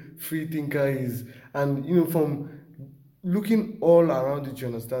very free thinker. From looking all around it, you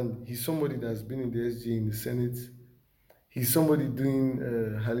understand, he's somebody that's been in the SG, in the Senate. He's somebody doing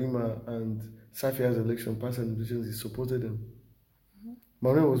Halima and Safiyya's election, past administrations. He supported them.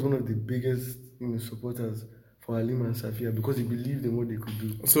 Manuel was one of the biggest supporters for Halima and Safiyya because he believed in what they could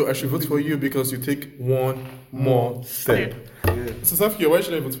do. So I should vote for you because you take one more step. Yeah. So Safiyya, why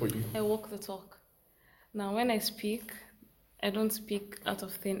should I vote for you? I walk the talk. Now, when I speak, I don't speak out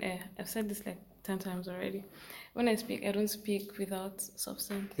of thin air. I've said this like 10 times already. When I speak, I don't speak without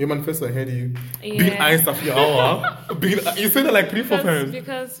substance. You manifest, I heard you. Yeah. Big eyes, Safiyya. You said that like 3-4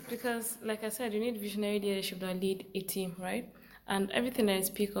 times. Because, like I said, you need visionary leadership that lead a team, right? And everything that I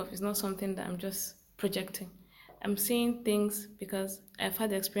speak of is not something that I'm just projecting. I'm saying things because I've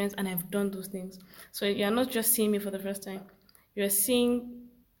had the experience and I've done those things. So you're not just seeing me for the first time.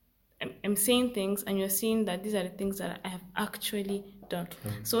 I'm saying things, and you're seeing that these are the things that I have actually done.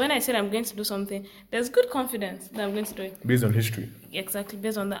 So when I said I'm going to do something, there's good confidence that I'm going to do it. Based on history. Exactly,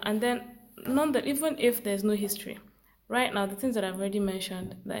 based on that. And then, even if there's no history, right now, the things that I've already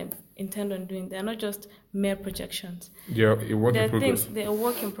mentioned that I intend on doing, they're not just mere projections. They're a work in progress. They're a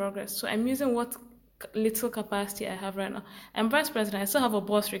work in progress. So I'm using what little capacity I have right now. I'm vice president. I still have a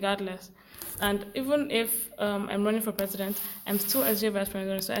boss regardless. And even if I'm running for president, I'm still SJ vice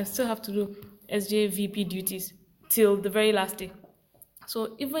president, so I still have to do SJ VP duties till the very last day.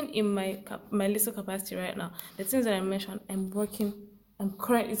 So even in my little capacity right now, the things that I mentioned, I'm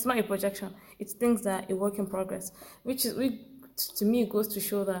current. It's not a projection. It's things that are a work in progress, which to me goes to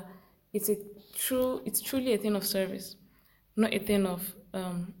show that it's truly a thing of service, not a thing of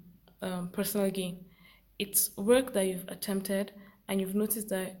personal gain. It's work that you've attempted, and you've noticed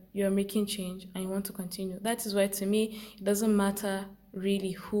that you're making change and you want to continue. That is why, to me, it doesn't matter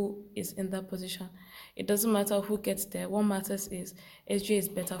really who is in that position. It doesn't matter who gets there. What matters is SJ is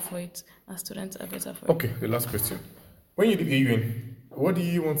better for it and students are better for it. Okay, the last question. When you leave AUN, what do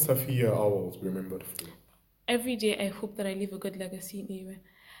you want Safiyya Awal to be remembered for? Every day I hope that I leave a good legacy in AUN.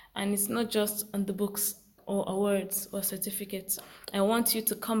 And it's not just on the books. or awards or certificates. I want you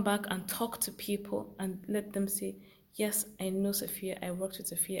to come back and talk to people and let them say, yes, I know Safiyya, I worked with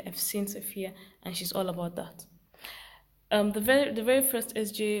Safiyya, I've seen Safiyya, and she's all about that. The very first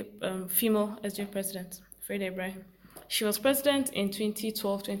female SJ president, Freda Ibrahim, she was president in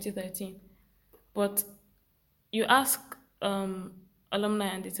 2012, 2013. But you ask alumni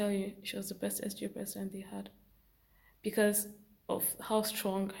and they tell you she was the best SJ president they had because of how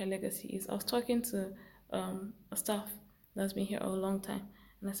strong her legacy is. I was talking to a staff that's been here a long time,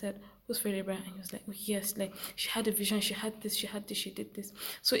 and I said, who's Freda Ibrahim? And he was like, oh yes, like she had a vision, she had this, she did this.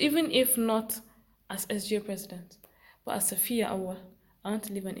 So even if not as SJ president, but as Safiyya Awal, I want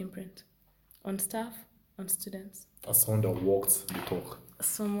to leave an imprint on staff, on students. As someone that walked the talk. As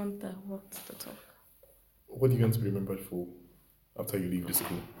someone that walked the talk. What are you going to be remembered for after you leave the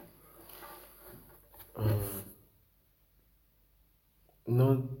school?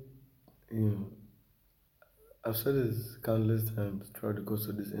 Not, I've said this countless times throughout the course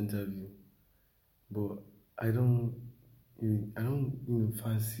of this interview, but I don't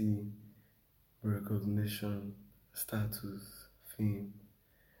fancy recognition, status, fame.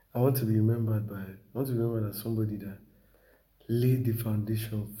 I want to be remembered as somebody that laid the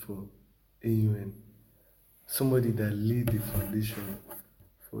foundation for AUN. Somebody that laid the foundation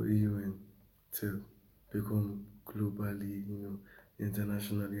for AUN to become globally,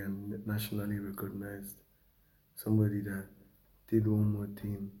 internationally and nationally recognized. Somebody that did one more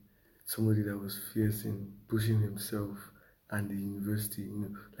thing. Somebody that was fierce in pushing himself and the university,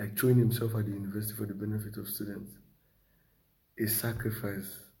 like throwing himself at the university for the benefit of students. A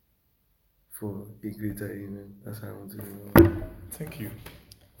sacrifice for a greater aim. That's how I want to remember. Thank you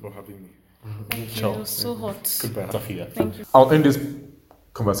for having me. Thank you. It was so hot. Goodbye, Safiyya. Thank you. I'll end this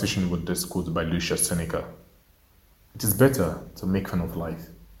conversation with this quote by Lucia Seneca. It is better to make fun of life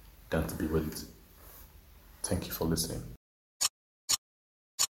than to be with it. Thank you for listening.